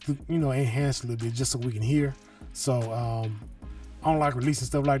I'll just, you know, enhance a little bit just so we can hear. So I don't like releasing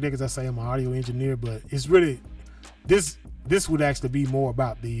stuff like that because I say I'm an audio engineer, but it's really, this would actually be more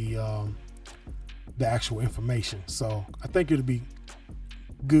about the actual information. So I think it'll be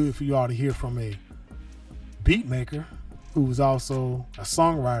good for you all to hear from a beatmaker who was also a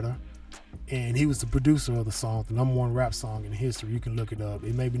songwriter, and he was the producer of the song, the #1 rap song in history. You can look it up.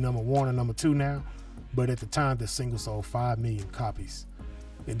 It may be #1 or #2 now, but at the time the single sold 5 million copies,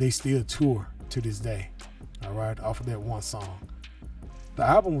 and they still tour to this day, all right, off of that one song. The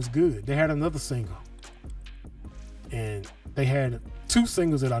album was good. They had another single, and they had 2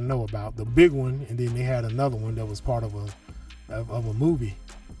 singles that I know about, the big one, and then they had another one that was part of a movie.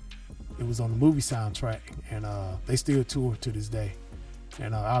 It was on the movie soundtrack, and they still tour to this day.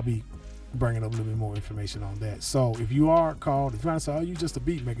 And I'll be bringing up a little bit more information on that. So if you are called, if you want to say, oh, you just a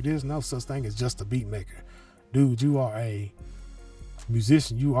beat maker, there's no such thing as just a beat maker. Dude, you are a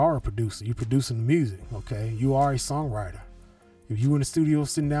musician. You are a producer. You're producing the music, okay? You are a songwriter. If you in the studio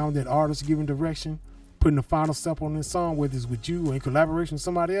sitting down with that artist giving direction, putting the final step on this song, whether it's with you or in collaboration with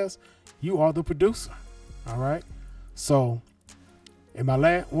somebody else, you are the producer, all right? So in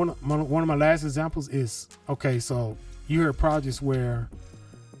my one of my last examples is, okay, so you heard projects where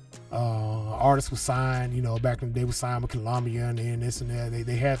artists were signed, you know, back in the day was signed with Columbia and then this and that.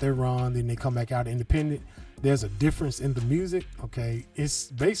 They had their run, then they come back out independent. There's a difference in the music, okay? It's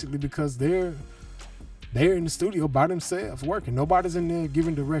basically because they're in the studio by themselves working. Nobody's in there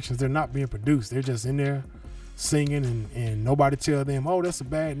giving directions. They're not being produced. They're just in there singing and nobody tell them, oh, that's a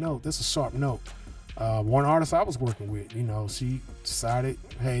bad note. That's a sharp note. One artist I was working with, you know, she decided,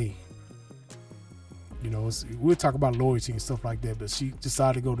 hey, you know, we'll talk about loyalty and stuff like that, but she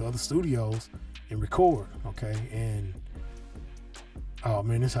decided to go to other studios and record, okay? And, oh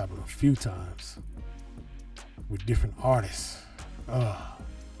man, this happened a few times with different artists.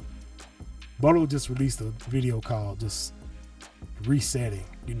 Butto just released a video called just resetting.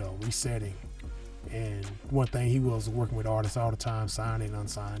 And one thing, he was working with artists all the time, signed and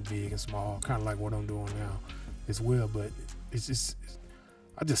unsigned, big and small, kind of like what I'm doing now as well. But it's just,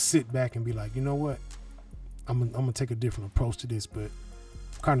 I just sit back and be like, you know what? I'm gonna take a different approach to this, but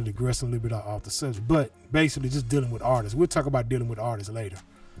kind of digressing a little bit off the subject. But basically just dealing with artists. We'll talk about dealing with artists later,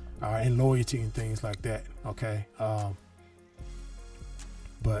 and loyalty and things like that, okay?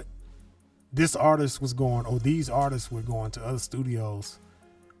 But this artist was going, or these artists were going to other studios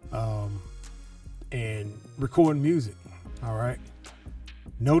and recording music, all right?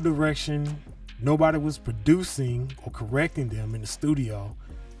 No direction, nobody was producing or correcting them in the studio,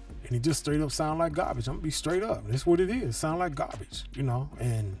 and it just straight up sound like garbage. I'm gonna be straight up. That's what it is. Sound like garbage, you know?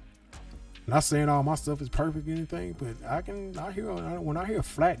 And not saying all my stuff is perfect or anything, but when I hear a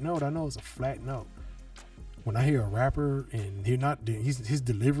flat note, I know it's a flat note. When I hear a rapper and his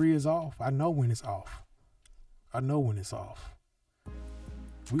delivery is off, I know when it's off.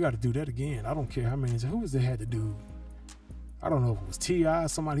 We got to do that again. I don't care how many. Who was they had to do? I don't know if it was T.I.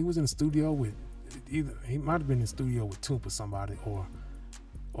 somebody. He was in the studio with either. He might have been in the studio with Toomp or somebody, or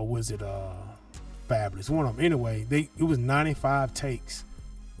was it Fabulous? One of them. Anyway, it was 95 takes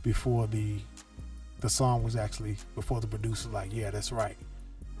before the song was actually, before the producer like, yeah, that's right,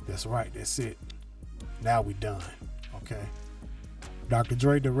 that's it. Now we done, okay? Dr.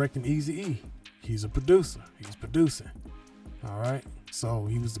 Dre directing Eazy-E. He's a producer. He's producing, all right? So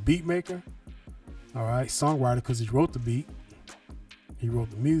he was the beat maker, all right? Songwriter, because he wrote the beat. He wrote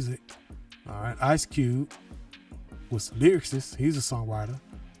the music, all right? Ice Cube was the lyricist. He's a songwriter.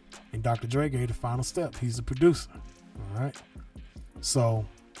 And Dr. Dre gave the final step. He's a producer, all right? So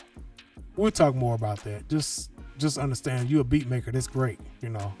we'll talk more about that. Just understand, you're a beat maker. That's great, you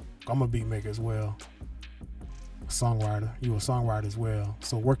know. I'm a beat maker as well. Songwriter. You're a songwriter as well.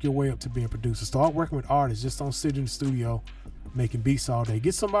 So work your way up to being a producer. Start working with artists. Just don't sit in the studio making beats all day.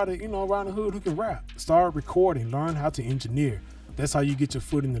 Get somebody, you know, around the hood who can rap. Start recording. Learn how to engineer. That's how you get your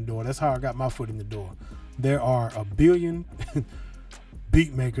foot in the door. That's how I got my foot in the door. There are a billion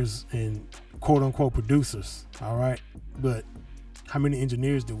beat makers and quote unquote producers, all right? But how many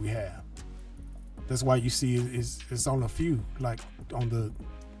engineers do we have? That's why you see it's on a few, like on the,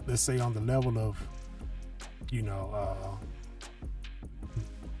 let's say on the level of, you know,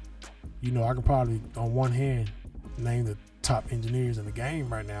 I can probably on one hand name the top engineers in the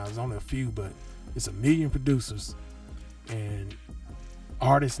game right now. There's only a few, but it's a million producers, and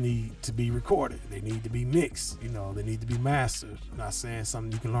artists need to be recorded. They need to be mixed, you know, they need to be mastered. Not saying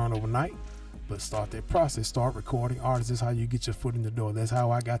something you can learn overnight, but start that process. Start recording artists. That's how you get your foot in the door. That's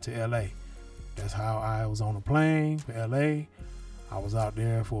how I got to LA. That's how I was on a plane for LA. I was out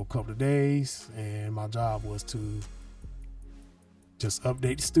there for a couple of days, and my job was to just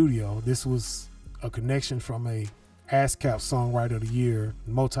update the studio. This was a connection from a ASCAP Songwriter of the Year,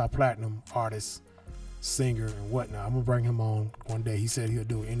 multi-platinum artist, singer, and whatnot. I'm gonna bring him on one day. He said he'll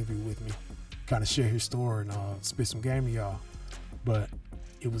do an interview with me, kind of share his story and spit some game to y'all. But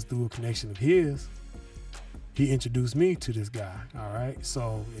it was through a connection of his. He introduced me to this guy, all right?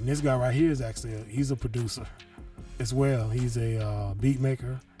 So, and this guy right here is actually, he's a producer as well. He's a beat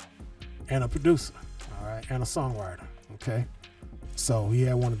maker and a producer, all right, and a songwriter, okay? So he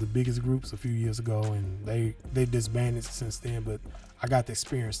had one of the biggest groups a few years ago, and they disbanded since then, but I got to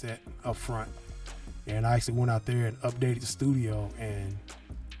experience that up front. And I actually went out there and updated the studio, and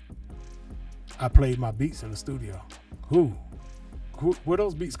I played my beats in the studio. Where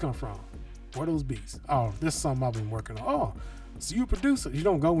those beats come from? Where those beats? Oh, this is something I've been working on. Oh, So you a producer. You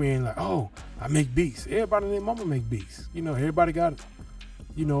don't go in like, oh, I make beats. Everybody and their mama make beats. You know, everybody got,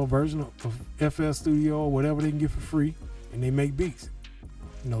 you know, a version of FL Studio or whatever they can get for free, and they make beats.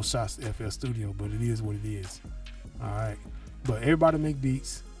 No shots to FL Studio, but it is what it is. All right. But everybody make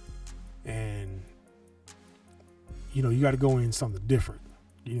beats, and, you know, you got to go in something different.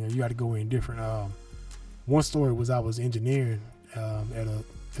 You know, you got to go in different. One story was I was engineering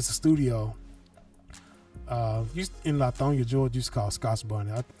it's a studio in Lithonia, Georgia, used to call Scott's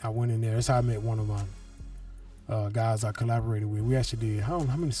Bunny. I went in there. That's how I met one of my guys I collaborated with. We actually did, I don't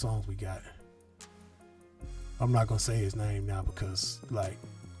know how many songs we got. I'm not going to say his name now because, like,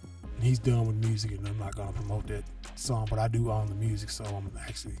 he's done with music and I'm not going to promote that song, but I do own the music, so I'm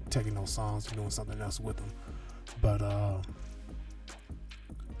actually taking those songs and doing something else with them. But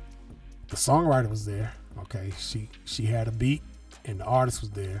the songwriter was there. Okay, she had a beat and the artist was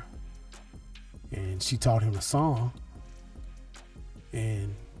there, and she taught him the song,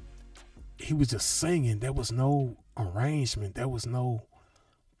 and he was just singing. There was no arrangement, there was no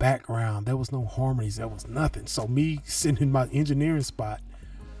background, there was no harmonies, there was nothing. So me sitting in my engineering spot,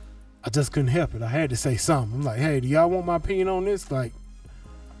 I just couldn't help it. I had to say something. I'm like, hey, do y'all want my opinion on this? Like,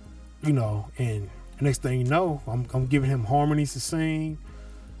 you know, and next thing you know, I'm giving him harmonies to sing.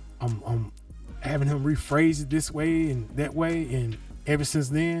 I'm having him rephrase it this way and that way, and ever since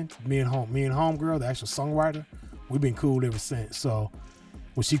then, me and Homegirl, the actual songwriter, we've been cool ever since. So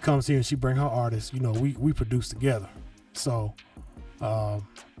when she comes here and she bring her artists, you know, we produce together. So, but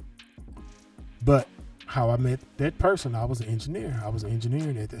how I met that person, I was an engineer. I was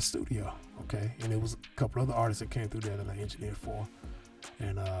engineering at that studio, okay, and it was a couple other artists that came through there that I engineered for,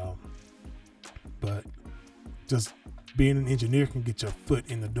 and but just being an engineer can get your foot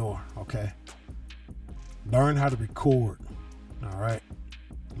in the door, okay. Learn how to record, all right.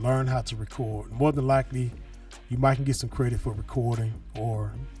 Learn how to record. More than likely, you might can get some credit for recording,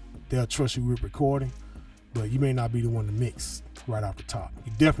 or they'll trust you with recording, but you may not be the one to mix right off the top.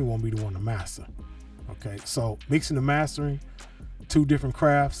 You definitely won't be the one to master. Okay, so mixing and mastering, two different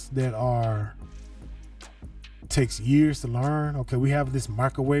crafts that takes years to learn. Okay, we have this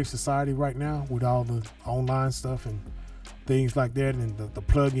microwave society right now with all the online stuff and things like that, and the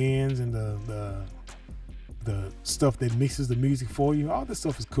plugins and the stuff that mixes the music for you. All this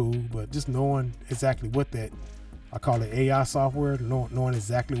stuff is cool, but just knowing exactly what that, I call it AI software, knowing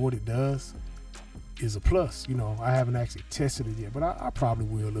exactly what it does is a plus. You know, I haven't actually tested it yet, but I probably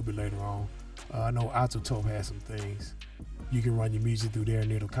will a little bit later on. I know Isotope has some things. You can run your music through there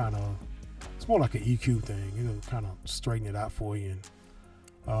and it'll kind of, it's more like an EQ thing. It'll kind of straighten it out for you.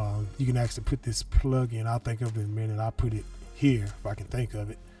 And you can actually put this plug in. I'll think of it in a minute. I'll put it here if I can think of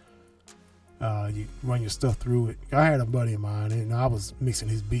it. You run your stuff through it. I had a buddy of mine, and I was mixing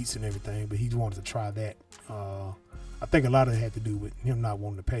his beats and everything, but he wanted to try that. I think a lot of it had to do with him not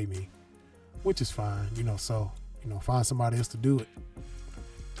wanting to pay me, which is fine, you know, so, you know, find somebody else to do it.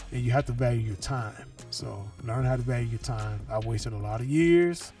 And you have to value your time. So learn how to value your time. I wasted a lot of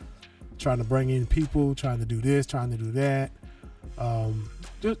years trying to bring in people, trying to do this, trying to do that.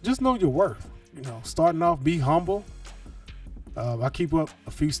 Just know your worth. You know, starting off, be humble. I keep up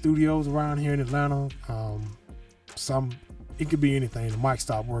a few studios around here in Atlanta. It could be anything. The mic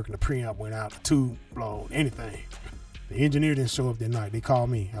stopped working, the preamp went out, the tube blown, anything. The engineer didn't show up that night. They called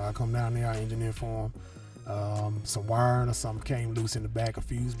me. I come down there, I engineer for them. Some wiring or something came loose in the back, a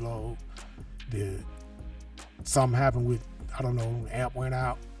fuse blowed. Something happened with, I don't know, the amp went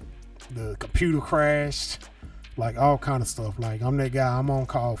out, the computer crashed, like all kind of stuff. Like, I'm that guy, I'm on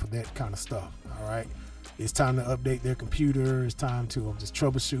call for that kind of stuff. All right, it's time to update their computer. It's time to, I'm just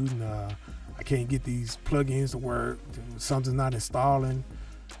troubleshooting. I can't get these plugins to work. Something's not installing.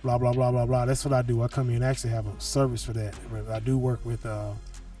 Blah blah blah blah blah. That's what I do. I come in and actually have a service for that. I do work with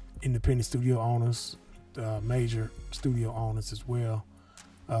independent studio owners, major studio owners as well.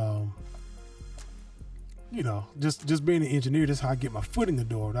 You know, just being an engineer, that's how I get my foot in the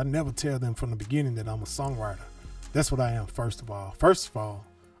door. I never tell them from the beginning that I'm a songwriter. That's what I am. First of all,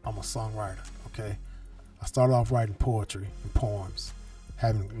 I'm a songwriter. Okay, I started off writing poetry and poems,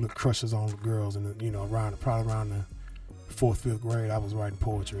 having little crushes on the girls, and, you know, probably around the 4th, 5th grade, I was writing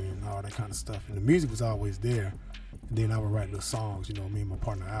poetry and all that kind of stuff. And the music was always there. And then I would write little songs. You know, me and my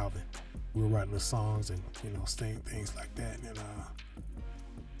partner Alvin, we would write little songs and, you know, sing things like that. And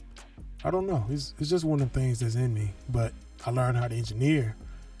I don't know. It's just one of the things that's in me. But I learned how to engineer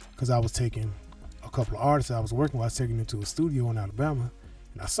because I was taking a couple of artists I was working with. I was taking them to a studio in Alabama,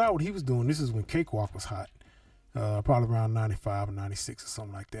 and I saw what he was doing. This is when Cakewalk was hot, probably around 95 or 96 or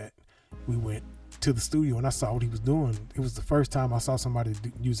something like that. We went to the studio and I saw what he was doing. It was the first time I saw somebody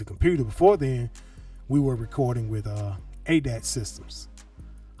use a computer. Before then, we were recording with ADAT systems.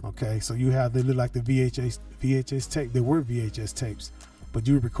 Okay, so you have, they look like the VHS tape. They were VHS tapes, but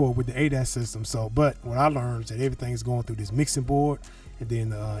you record with the ADAT system. So, but what I learned is that everything's going through this mixing board, and then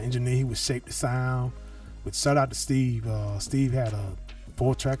the engineer, he would shape the sound. But shout out to Steve. Steve had a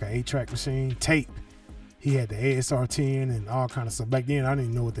 4-track or 8-track machine, tape. He had the ASR10 and all kind of stuff. Back then, I didn't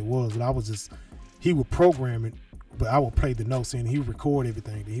even know what it was, but he would program it, but I would play the notes in. He would record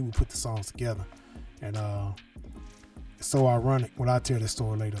everything, then he would put the songs together. And it's so ironic when I tell the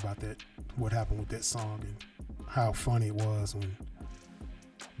story later about that, what happened with that song and how funny it was when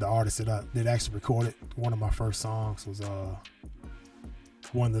the artist that actually recorded one of my first songs was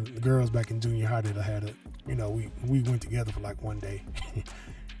one of the girls back in junior high that I had it. You know, we went together for like one day.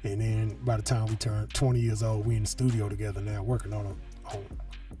 And then by the time we turned 20 years old, we in the studio together now, working on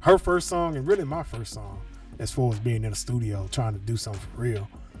her first song and really my first song, as far as being in the studio trying to do something for real.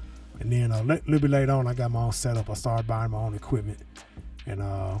 And then a little bit later on, I got my own setup. I started buying my own equipment. And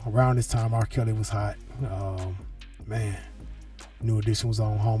around this time, R. Kelly was hot. Man, New Edition was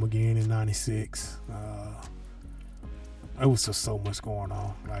on Home Again in '96. It was just so much going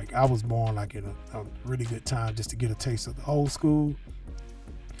on. Like, I was born like in a really good time just to get a taste of the old school.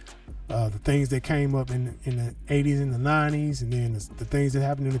 The things that came up in the 80s and the 90s, and then the things that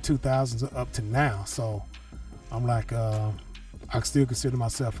happened in the 2000s up to now. So I'm like, I still consider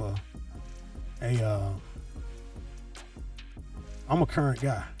myself I'm a current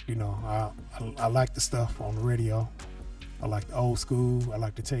guy. You know, I like the stuff on the radio. I like the old school. I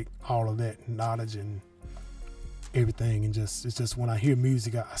like to take all of that knowledge and everything, and it's just when I hear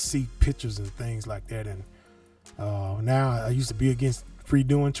music, I see pictures and things like that. And now I used to be against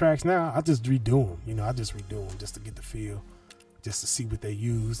redoing tracks. Now I just redo them. You know, I just redo them just to get the feel, just to see what they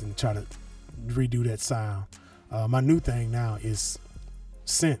use and try to redo that sound. My new thing now is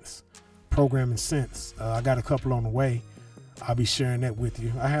synths, programming synths. I got a couple on the way. I'll be sharing that with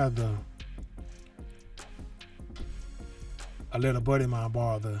you. I let a buddy of mine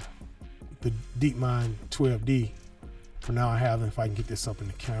borrow the DeepMind 12D. For now I have, if I can get this up in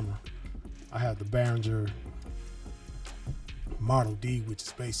the camera, I have the Behringer Model D, which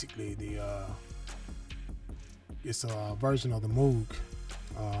is basically it's a version of the Moog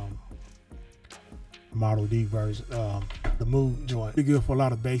Model D version, the Moog joint. Pretty good for a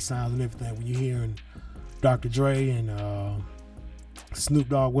lot of bass sounds and everything. When you're hearing Dr. Dre and Snoop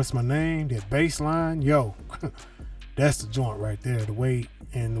Dogg, What's My Name, that bass line, yo, that's the joint right there. The way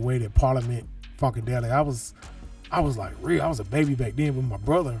that Parliament, Funkadelic, I was like real. I was a baby back then with my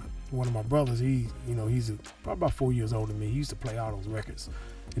brother. One of my brothers, he's probably about 4 years older than me. He used to play all those records.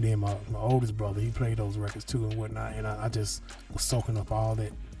 And then my oldest brother, he played those records too and whatnot. And I just was soaking up all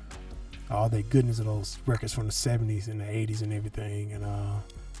that goodness of those records from the 70s and the 80s and everything. And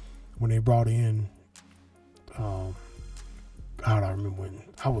when they brought in, God, I remember when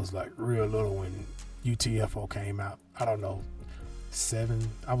I was like real little when UTFO came out. I don't know, 7.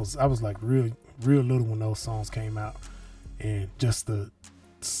 I was like real little when those songs came out, and just the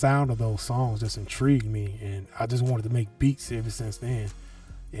sound of those songs just intrigued me, and I just wanted to make beats ever since then.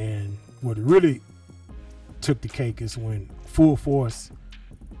 And what really took the cake is when Full Force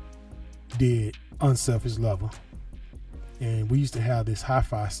did Unselfish Lover. And we used to have this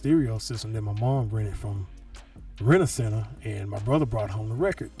hi-fi stereo system that my mom rented from Rent-A-Center, and my brother brought home the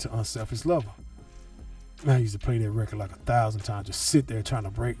record to Unselfish Lover. Man, I used to play that record like 1,000 times, just sit there trying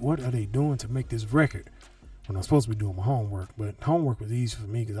to break, what are they doing to make this record? When I'm supposed to be doing my homework. But homework was easy for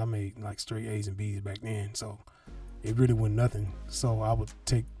me because I made like straight A's and B's back then. So it really wasn't nothing. So I would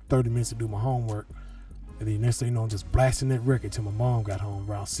take 30 minutes to do my homework. And then next thing you know, I'm just blasting that record till my mom got home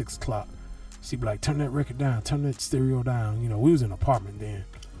around 6 o'clock. She'd be like, turn that record down, turn that stereo down. You know, we was in an apartment then.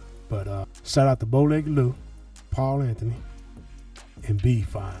 But shout out to Bowleg Lou, Paul Anthony, and B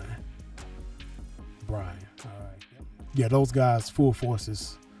Fine. Brian. All right. Yeah, those guys, Full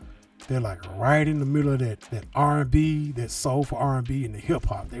Forces, they're like right in the middle of that R&B, that soulful R&B and the hip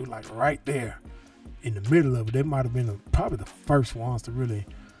hop. They were like right there in the middle of it. They might have been probably the first ones to really,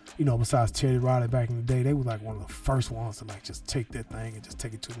 you know, besides Teddy Riley back in the day, they were like one of the first ones to like just take that thing and just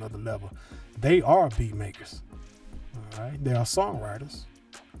take it to another level. They are beat makers. All right. They are songwriters.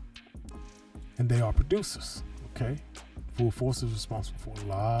 And they are producers. Okay. Full Force is responsible for a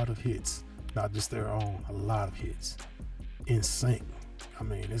lot of hits. Not just their own, a lot of hits. In sync. I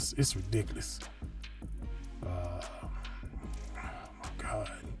mean, it's ridiculous. Oh my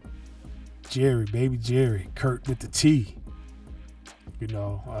God. Jerry, baby Jerry, Kurt with the T. You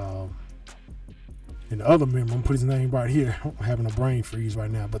know, and the other member, I'm gonna put his name right here. I'm having a brain freeze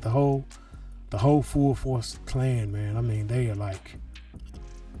right now. But the whole Full Force clan, man. I mean, they are like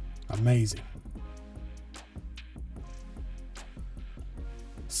amazing.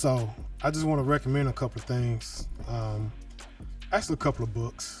 So I just want to recommend a couple of things. Actually, a couple of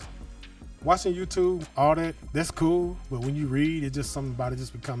books. Watching YouTube, all that's cool. But when you read, it's just something about it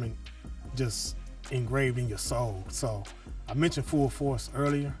just becoming just engraved in your soul. So I mentioned Full Force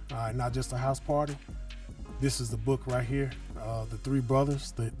earlier, Not Just a House Party. This is the book right here. The three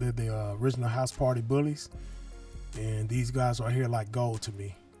brothers, they're the original house party bullies. And these guys right here like gold to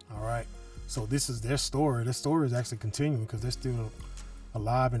me. All right. So this is their story. Their story is actually continuing because they're still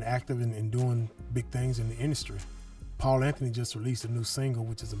alive and active and doing big things in the industry. Paul Anthony just released a new single,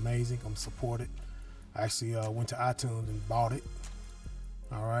 which is amazing. I'm supported. I actually went to iTunes and bought it.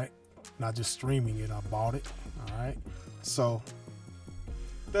 All right. Not just streaming it, I bought it. All right. So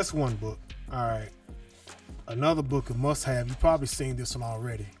that's one book. All right. Another book, a must have. You've probably seen this one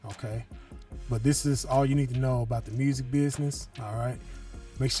already. Okay. But this is all you need to know about the music business. All right.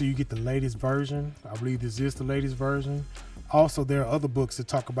 Make sure you get the latest version. I believe this is the latest version. Also, there are other books that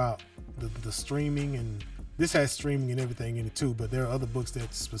talk about the streaming, and this has streaming and everything in it too, but there are other books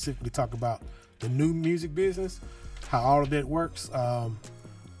that specifically talk about the new music business, how all of that works.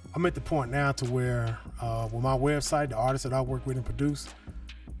 I'm at the point now to where with my website, the artists that I work with and produce,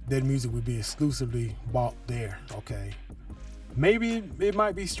 that music would be exclusively bought there. Okay. Maybe it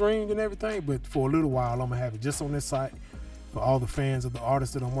might be streamed and everything, but for a little while, I'm gonna have it just on this site. For all the fans of the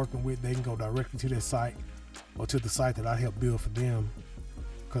artists that I'm working with, they can go directly to their site or to the site that I help build for them.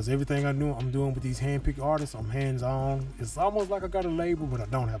 Because everything I'm doing with these hand-picked artists, I'm hands-on. It's almost like I got a label, but I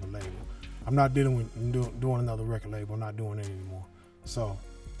don't have a label. I'm not dealing with doing another record label. I'm not doing it anymore. So,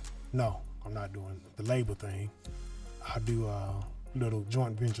 no, I'm not doing the label thing. I do little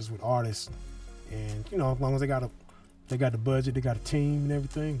joint ventures with artists, and you know, as long as they got the budget, they got a team and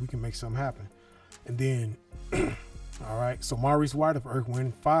everything, we can make something happen. And then, all right. So Maurice White of Earth,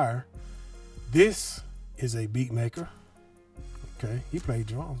 Wind & Fire. This is a beat maker. Okay, he played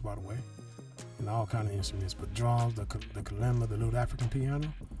drums, by the way, and all kind of instruments, but drums, the kalimba, the little African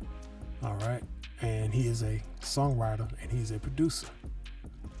piano. All right, and he is a songwriter and he's a producer.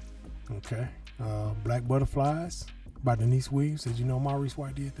 Okay, Black Butterflies by Denise Weaves. Did you know Maurice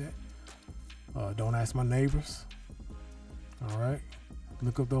White did that? Don't Ask My Neighbors. All right,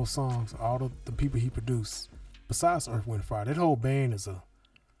 look up those songs. All the people he produced, besides Earth, Wind & Fire. That whole band is a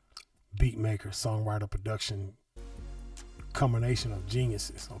beat maker, songwriter, production combination of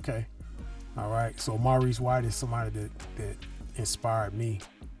geniuses. Okay, all right. So Maurice White is somebody that inspired me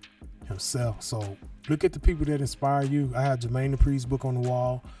himself. So look at the people that inspire you. I have Jermaine Dupri's book on the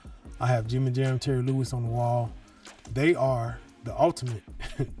wall. I have Jim and Jam, Terry Lewis on the wall. They are the ultimate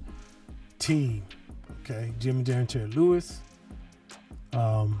team. Okay, Jim and Jam, Terry Lewis.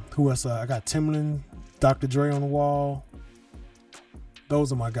 Who else? I got Timbaland, Dr. Dre on the wall.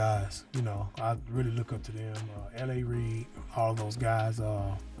 Those are my guys. You know, I really look up to them. L.A. Reid, all of those guys.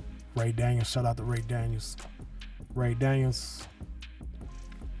 Ray Daniels, shout out to Ray Daniels. Ray Daniels.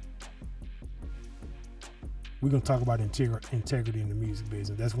 We're going to talk about integrity in the music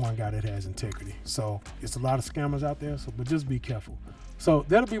business. That's one guy that has integrity. So it's a lot of scammers out there, but just be careful. So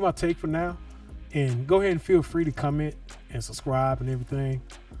that'll be my take for now. And go ahead and feel free to comment and subscribe and everything.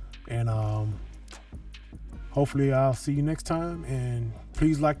 And hopefully I'll see you next time. And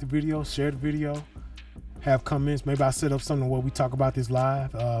please like the video, share the video, have comments. Maybe I'll set up something where we talk about this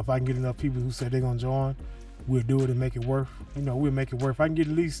live. If I can get enough people who say they're going to join, we'll do it and make it work. You know, we'll make it work. If I can get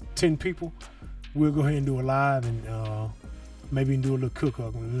at least 10 people, we'll go ahead and do it live, and maybe do a little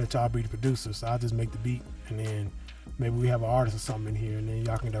cook-up and let y'all be the producers. So I'll just make the beat, and then maybe we have an artist or something in here, and then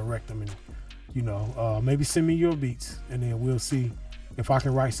y'all can direct them, and you know, maybe send me your beats, and then we'll see if I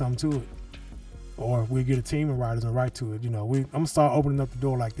can write something to it, or if we'll get a team of writers and write to it. You know, I'm gonna start opening up the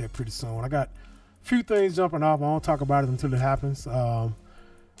door like that pretty soon. I got a few things jumping off. I won't talk about it until it happens.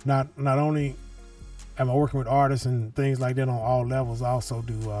 Not only am I working with artists and things like that on all levels, I also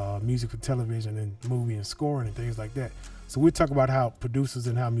do music for television and movie and scoring and things like that. So we'll talk about how producers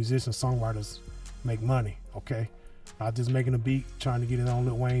and how musicians, songwriters make money, okay? Not just making a beat, trying to get it on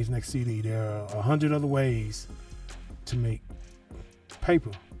Lil Wayne's next CD. There are 100 other ways to make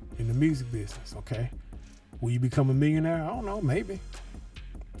paper in the music business, okay? Will you become a millionaire? I don't know, maybe.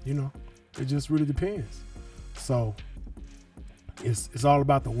 You know, it just really depends. So it's all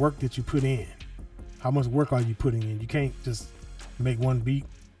about the work that you put in. How much work are you putting in? You can't just make one beat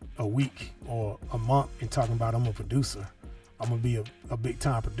a week or a month and talking about I'm a producer. I'm gonna be a big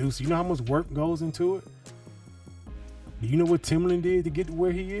time producer. You know how much work goes into it? Do you know what Timbaland did to get to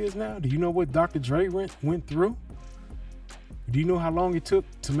where he is now? Do you know what Dr. Dre went through? Do you know how long it took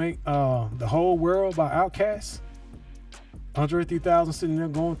to make The Whole World by Outkast? Andre 3000 sitting there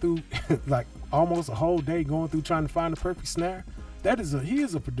going through like almost a whole day going through trying to find the perfect snare. he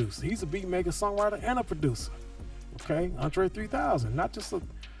is a producer. He's a beat maker, songwriter, and a producer. Okay, Andre 3000, not just a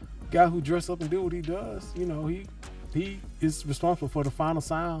guy who dress up and do what he does. You know, he is responsible for the final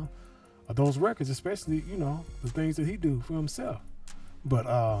sound of those records, especially, you know, the things that he do for himself. But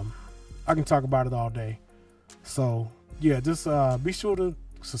I can talk about it all day. So yeah, just be sure to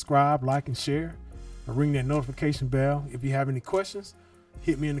subscribe, like, and share, and ring that notification bell. If you have any questions,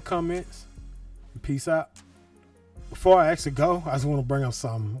 hit me in the comments. And peace out. Before I actually go, I just want to bring up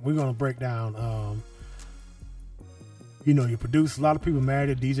something. We're gonna break down you know, your producer. A lot of people mad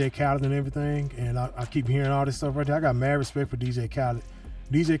at DJ Khaled and everything, and I keep hearing all this stuff right there. I got mad respect for DJ Khaled.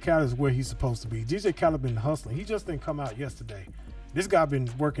 DJ Khaled is where he's supposed to be. DJ Khaled been hustling. He just didn't come out yesterday. This guy been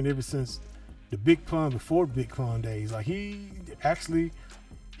working ever since the Big Pun, before Big Pun days. Like, he's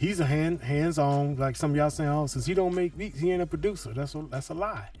a hands-on, like some of y'all saying, oh, since he don't make beats, he ain't a producer. That's a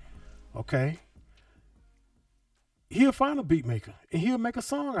lie. Okay. He'll find a beat maker and he'll make a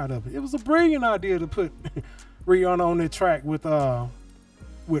song out of it. It was a brilliant idea to put Rihanna on that track with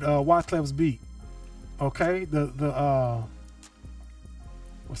Wyclef's beat. Okay, the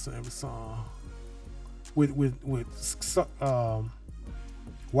what's the name of the song with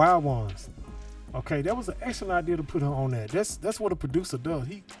Wild Ones. Okay, that was an excellent idea to put her on that. That's what a producer does.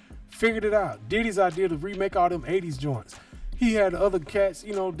 He figured it out. Diddy's idea to remake all them 80s joints. He had other cats,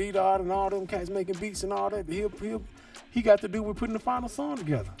 you know, D-Dot and all them cats making beats and all that. He got to do with putting the final song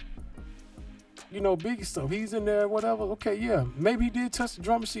together. You know, Biggie stuff. He's in there, whatever. Okay, yeah. Maybe he did touch the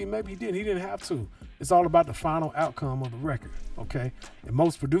drum machine. Maybe he didn't. He didn't have to. It's all about the final outcome of the record. Okay? And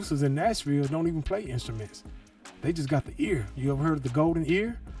most producers in Nashville don't even play instruments. They just got the ear. You ever heard of the Golden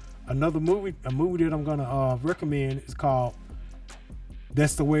Ear? A movie that I'm gonna recommend is called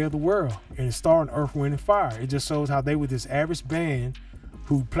That's the Way of the World, and it's starring Earth, Wind, and Fire. It just shows how they were this average band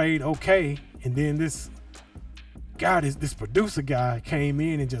who played okay, and then this producer guy came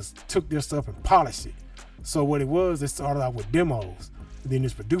in and just took their stuff and polished it. So what it was, they started out with demos. And then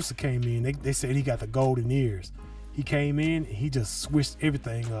this producer came in. They said he got the golden ears. He came in and he just switched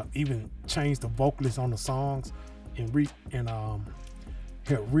everything up, even changed the vocalist on the songs, and redesigned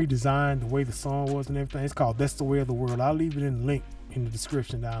the way the song was and everything. It's called That's the Way of the World. I'll leave it in the link in the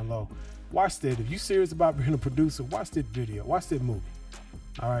description down low. Watch that. If you're serious about being a producer, watch that video. Watch that movie.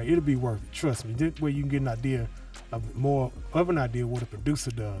 All right, it'll be worth it. Trust me. This way you can get an idea of more of an idea what a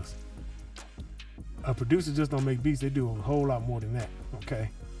producer does. A producer just don't make beats. They do a whole lot more than that. Okay,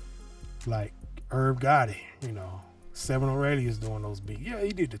 like Irv Gotti, you know, 7 O'Reilly is doing those beats. Yeah,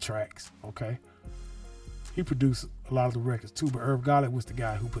 he did the tracks. Okay, he produced a lot of the records too. But Irv Gotti was the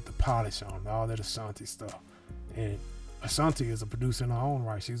guy who put the polish on all that Ashanti stuff. And Ashanti is a producer in her own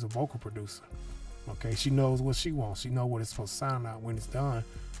right. She's a vocal producer. Okay, she knows what she wants. She knows what it's supposed to sound like when it's done,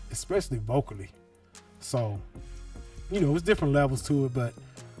 especially vocally. So, you know, it's different levels to it. But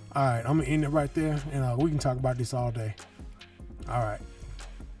all right, I'm gonna end it right there, and we can talk about this all day. All right,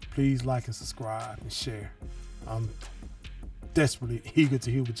 please like and subscribe and share. I'm desperately eager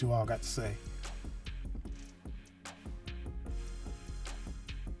to hear what you all got to say.